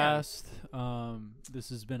his can. podcast. This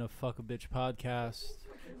has been a Fuck a Bitch podcast.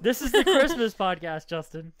 This is the Christmas podcast,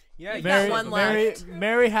 Justin. Yeah, You got one left.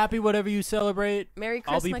 Merry, happy, whatever you celebrate. Merry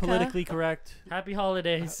I'll Christmas. be politically correct. Happy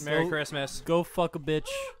holidays. Merry Go- Christmas. Go fuck a bitch.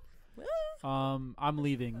 I'm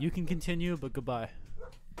leaving. You can continue, but goodbye.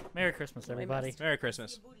 Merry Christmas, everybody. Merry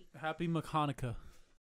Christmas. Happy Hanukkah.